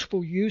the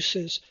multiple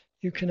uses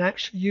you can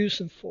actually use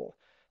them for.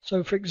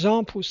 So for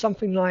example,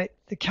 something like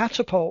the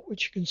catapult,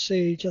 which you can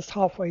see just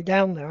halfway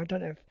down there, I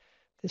don't know if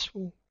this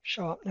will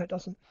show up, no it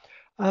doesn't,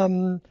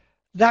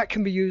 that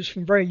can be used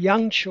from very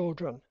young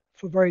children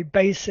for very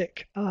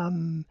basic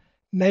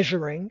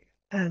measuring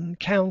and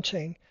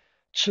counting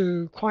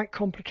to quite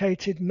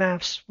complicated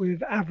maths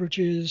with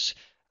averages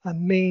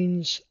and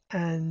means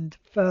and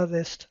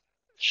furthest,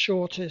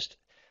 shortest,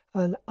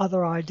 and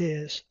other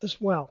ideas as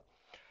well.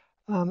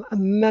 And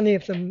many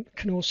of them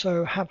can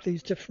also have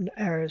these different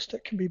areas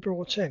that can be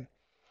brought in.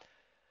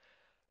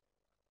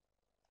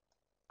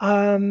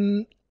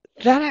 That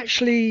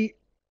actually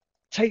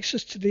takes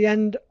us to the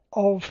end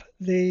of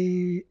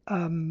the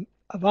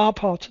of our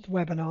part of the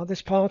webinar,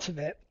 this part of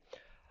it.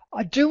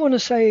 I do want to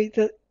say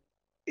that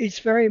it's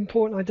very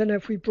important. I don't know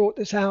if we brought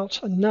this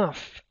out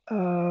enough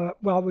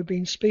while we've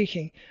been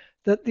speaking,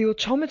 that the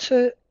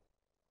automata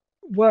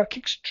work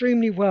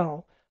extremely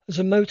well as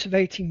a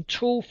motivating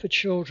tool for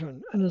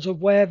children and as a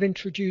way of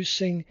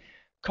introducing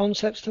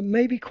concepts that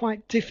may be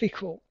quite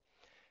difficult,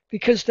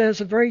 because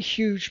there's a very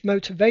huge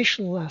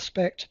motivational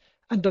aspect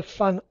and a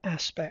fun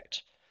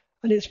aspect.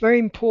 And it's very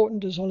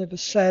important, as Oliver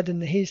said,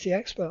 and he's the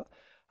expert,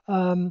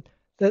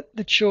 that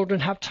the children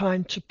have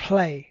time to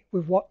play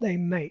with what they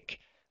make.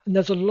 And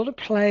there's a lot of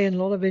play and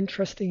a lot of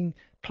interesting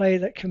play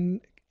that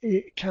can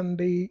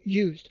be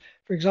used.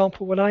 For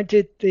example, when I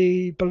did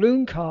the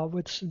balloon car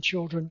with some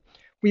children,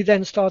 we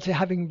then started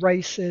having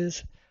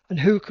races and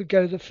who could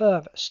go the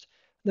furthest.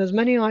 There's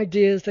many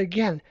ideas that,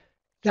 again,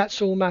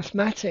 that's all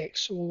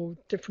mathematics or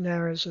different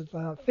areas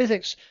of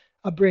physics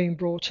are being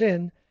brought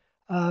in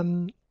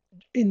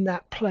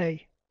that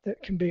play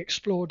that can be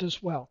explored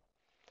as well.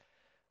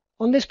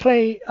 On this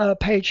play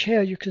page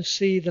here, you can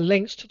see the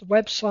links to the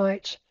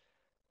website,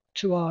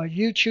 to our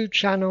YouTube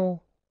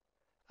channel,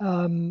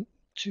 to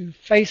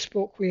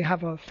Facebook. We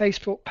have a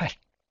Facebook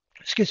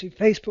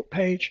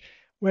page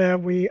where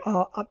we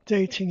are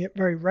updating it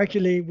very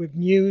regularly with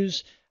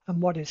news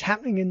and what is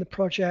happening in the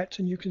project,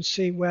 and you can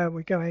see where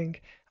we're going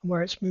and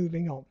where it's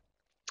moving on.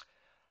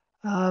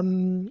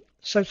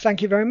 So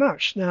thank you very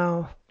much.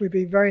 Now, we'd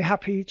be very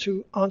happy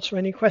to answer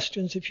any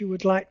questions if you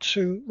would like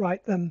to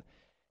write them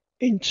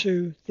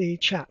into the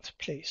chat,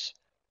 please.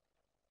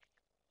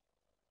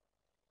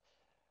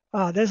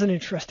 There's an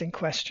interesting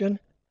question.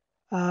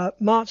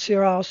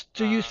 Marzia asked,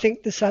 do you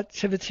think this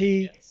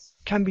activity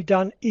can be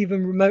done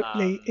even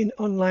remotely in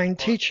online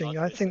teaching?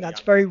 I think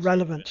that's very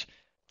relevant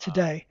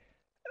today.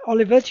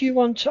 Oliver, do you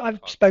want to, I've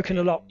spoken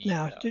a lot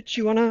now. Do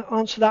you want to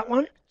answer that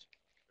one?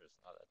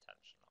 Personal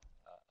attention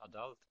of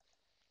adult,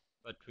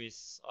 but with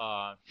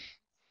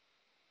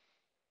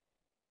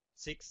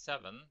 6,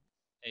 7,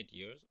 8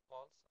 years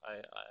old, I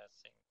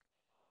think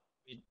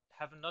we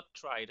have not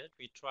tried it.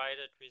 We tried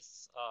it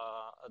with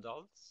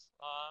adults.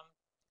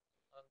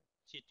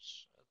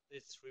 Teach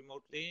this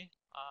remotely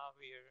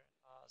via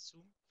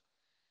Zoom,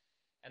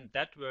 and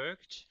that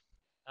worked.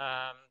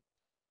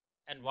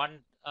 And one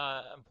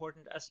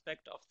important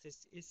aspect of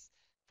this is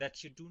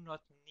that you do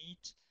not need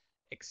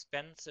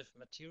expensive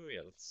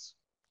materials.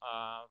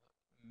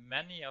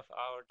 Many of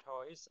our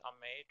toys are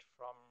made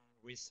from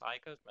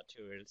recycled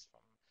materials,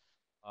 from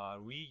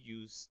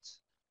reused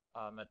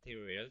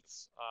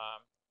materials.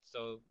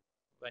 So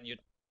when you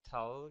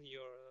tell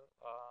your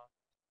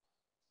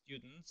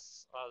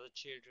students, the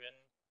children,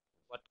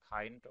 what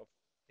kind of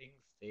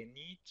things they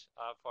need,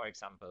 for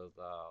example,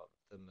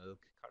 the milk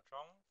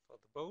carton for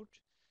the boat,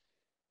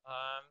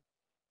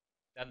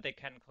 then they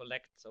can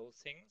collect those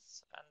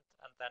things,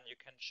 and then you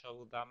can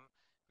show them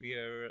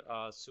via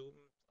Zoom,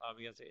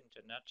 via the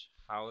internet,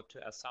 how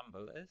to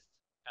assemble it,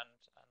 and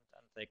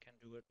they can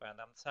do it by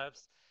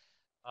themselves.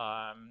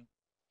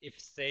 If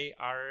they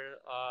are,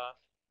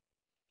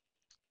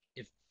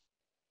 if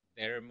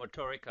their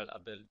motorical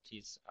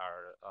abilities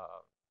are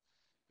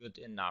good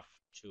enough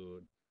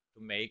to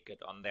make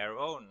it on their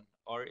own,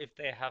 or if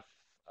they have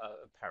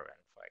a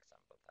parent, for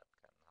example, that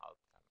can help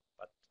them.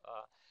 But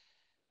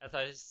as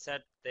I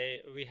said,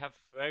 we have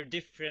very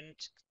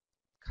different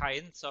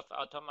kinds of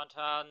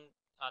automata,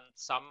 and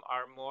some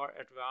are more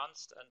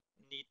advanced and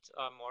need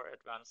more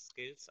advanced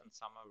skills, and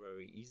some are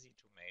very easy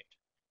to make.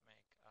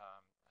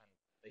 And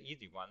the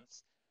easy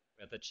ones,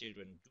 where the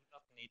children do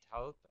not need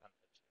help and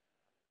the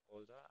children are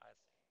older, I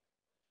think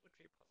would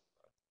be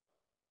possible.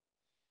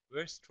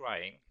 Worth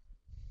trying.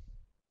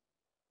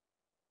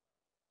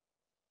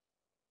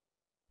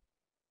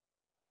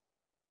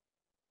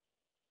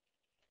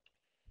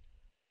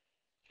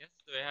 Yes,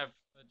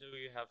 do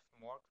you have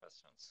more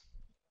questions?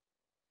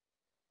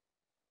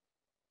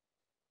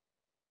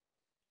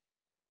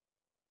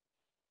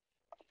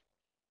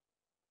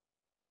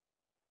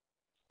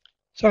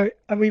 Sorry,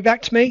 are we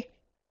back to me?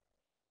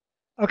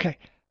 Okay.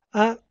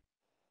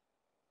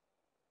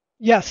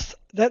 Yes,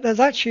 there's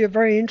actually a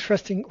very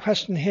interesting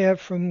question here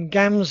from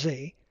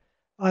Gamzee.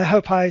 I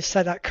hope I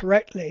said that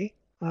correctly.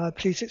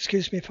 Please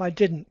excuse me if I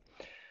didn't.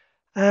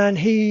 And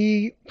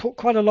he put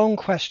quite a long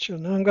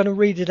question, and I'm going to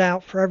read it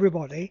out for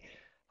everybody.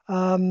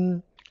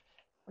 I've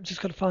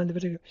just got to find the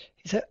video.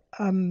 He said,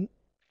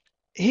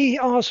 he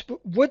asked,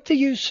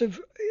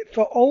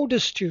 for older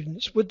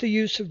students, would the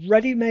use of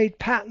ready-made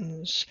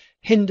patterns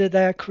hinder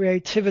their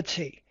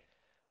creativity?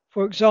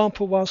 For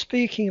example, while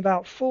speaking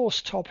about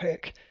force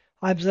topic,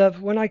 I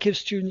observe when I give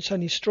students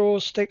only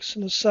straws, sticks,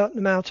 and a certain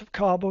amount of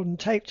cardboard and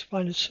tape to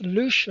find a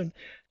solution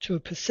to a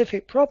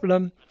specific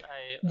problem,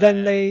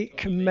 then they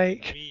can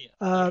make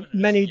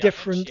many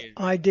different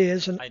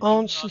ideas and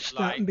answers to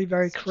that and be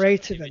very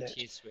creative in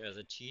it.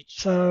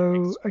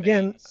 So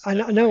again, I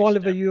know,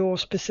 Oliver, you're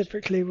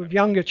specifically with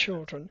younger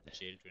children.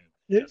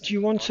 Do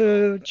you want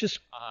to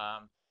just...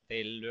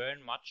 They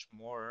learn much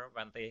more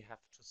when they have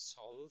to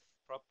solve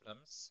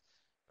problems,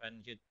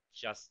 when you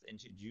just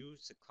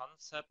introduce a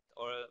concept,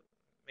 or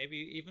maybe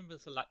even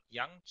with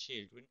young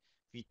children,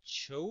 we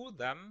show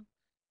them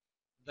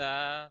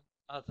the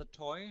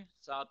toy,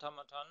 the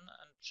automaton,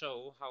 and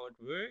show how it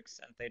works,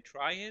 and they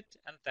try it,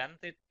 and then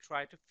they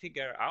try to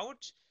figure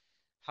out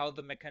how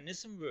the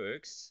mechanism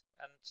works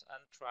and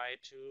try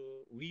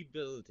to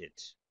rebuild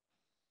it.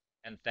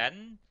 And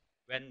then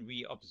when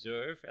we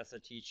observe as a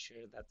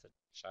teacher that the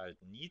child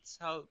needs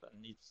help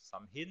and needs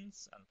some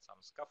hints and some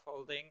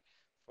scaffolding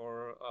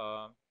for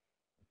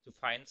to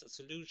find a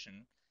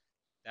solution,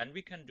 then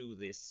we can do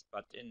this.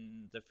 But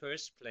in the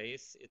first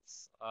place,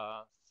 it's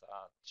the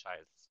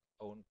child's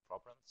own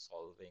problem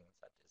solving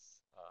that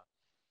is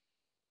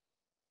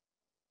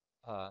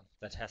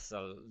that has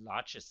the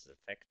largest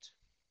effect,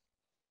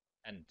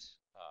 and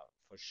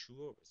for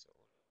sure with all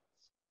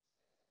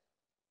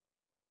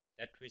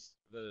that will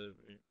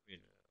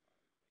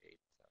create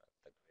the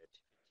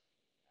creativity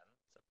and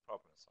the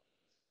problem solving.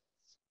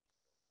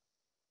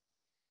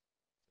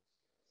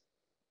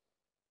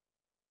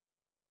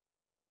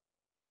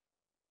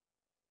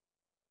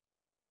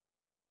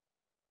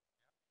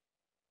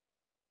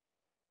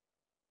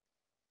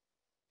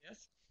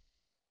 Yes.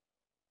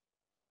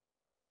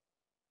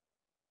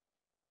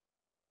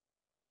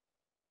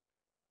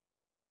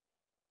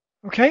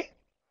 Okay.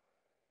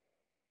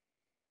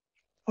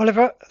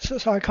 Oliver,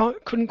 so I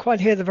couldn't quite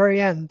hear the very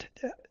end.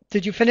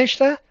 Did you finish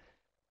there?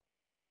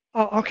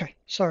 Oh, okay.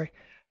 Sorry.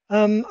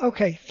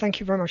 Okay. Thank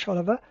you very much,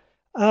 Oliver.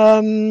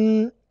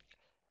 I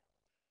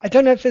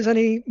don't know if there's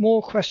any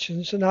more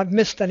questions, and I've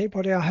missed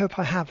anybody. I hope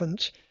I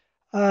haven't.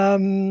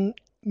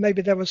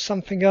 Maybe there was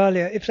something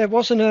earlier. If there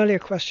was an earlier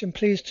question,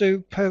 please do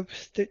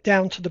post it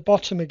down to the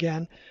bottom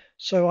again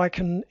so I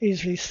can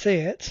easily see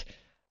it.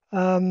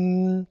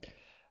 One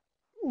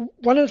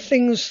of the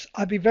things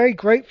I'd be very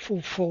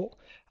grateful for,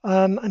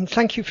 and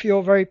thank you for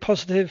your very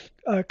positive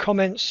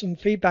comments and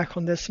feedback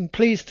on this, and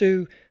please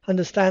do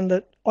understand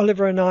that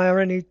Oliver and I are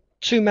only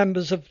two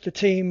members of the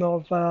team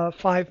of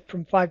five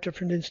from five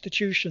different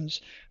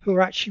institutions who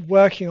are actually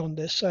working on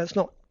this, so it's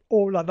not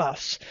all of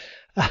us.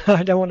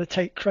 I don't want to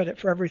take credit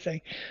for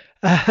everything.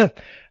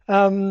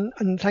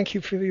 And thank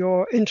you for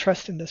your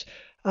interest in this.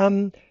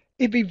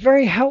 It'd be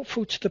very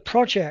helpful to the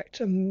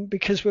project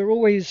because we're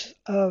always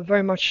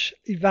very much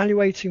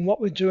evaluating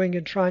what we're doing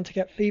and trying to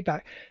get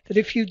feedback, that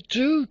if you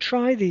do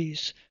try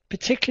these,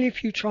 particularly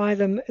if you try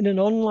them in an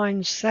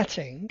online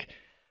setting,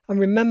 and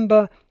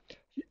remember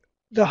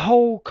the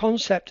whole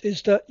concept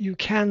is that you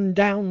can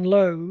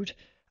download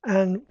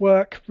and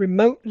work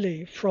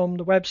remotely from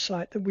the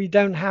website, that we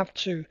don't have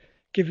to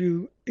give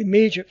you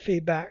immediate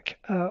feedback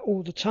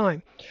all the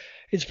time.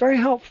 It's very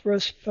helpful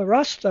for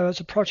us though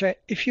as a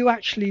project if you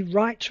actually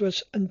write to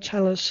us and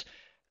tell us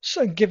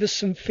and give us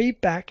some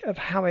feedback of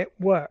how it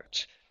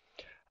worked.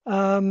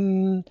 My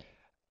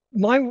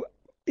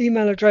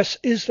email address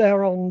is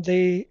there on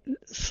the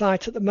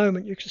site at the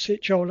moment. You can see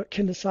it,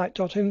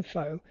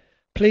 joel@kindersite.info.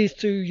 Please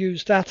do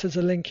use that as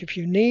a link if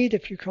you need,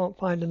 if you can't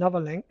find another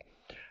link.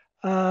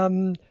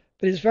 But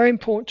it's very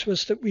important to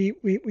us that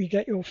we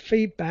get your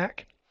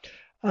feedback.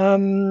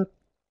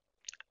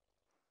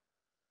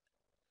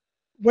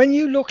 When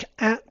you look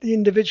at the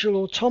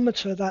individual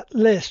automata, that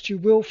list, you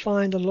will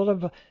find a lot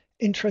of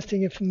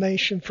interesting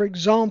information. For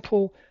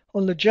example,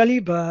 on the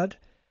Jellybird,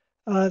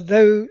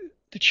 though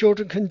the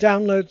children can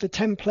download the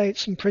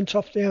templates and print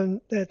off their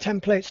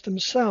templates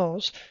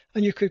themselves,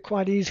 and you could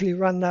quite easily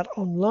run that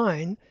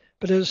online.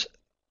 But as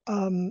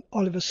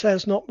Oliver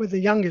says, not with the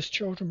youngest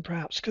children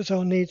perhaps, because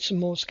they'll need some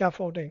more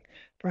scaffolding.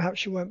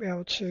 Perhaps you won't be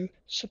able to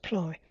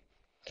supply.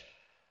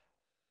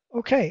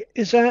 Okay,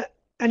 is there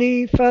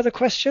any further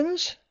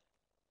questions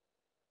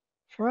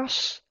for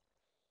us?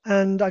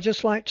 And I'd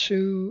just like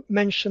to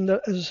mention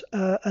that, as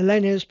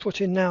Elena has put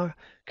in now a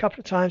couple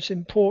of times,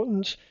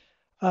 important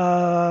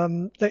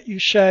that you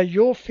share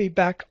your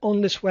feedback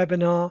on this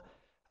webinar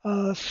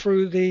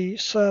through the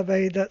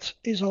survey that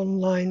is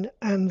online,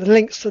 and the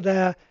links are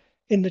there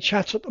in the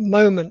chat at the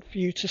moment for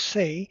you to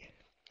see.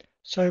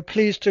 So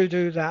please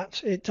do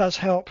that. It does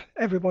help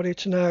everybody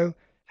to know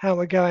how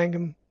we're going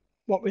and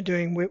what we're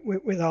doing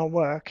with our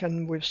work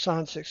and with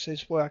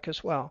Scientix's work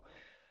as well.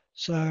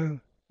 So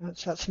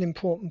that's an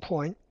important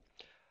point.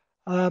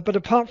 But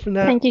apart from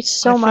that, thank you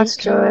so much,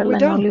 Joel and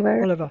done,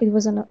 Oliver. It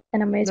was an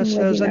amazing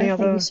webinar.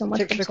 Thank you so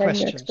much for sharing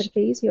your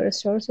expertise, your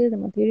resources, the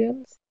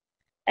materials,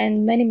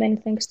 and many, many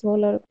thanks to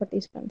all our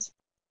participants.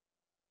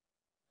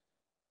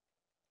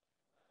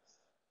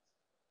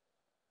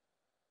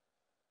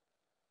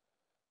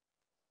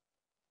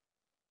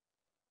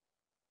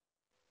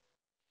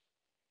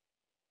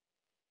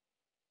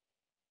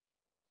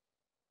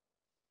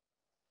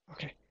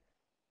 Okay.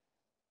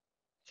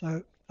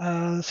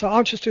 So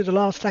I'll just do the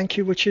last thank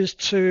you, which is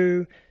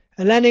to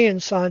Eleni and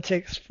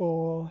Scientix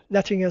for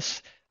letting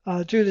us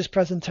do this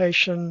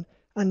presentation,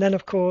 and then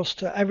of course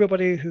to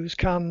everybody who's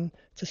come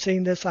to see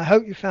this. I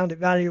hope you found it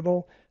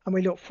valuable, and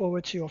we look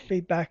forward to your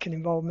feedback and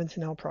involvement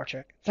in our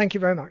project. Thank you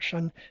very much,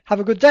 and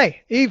have a good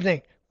day,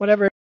 evening,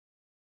 whatever.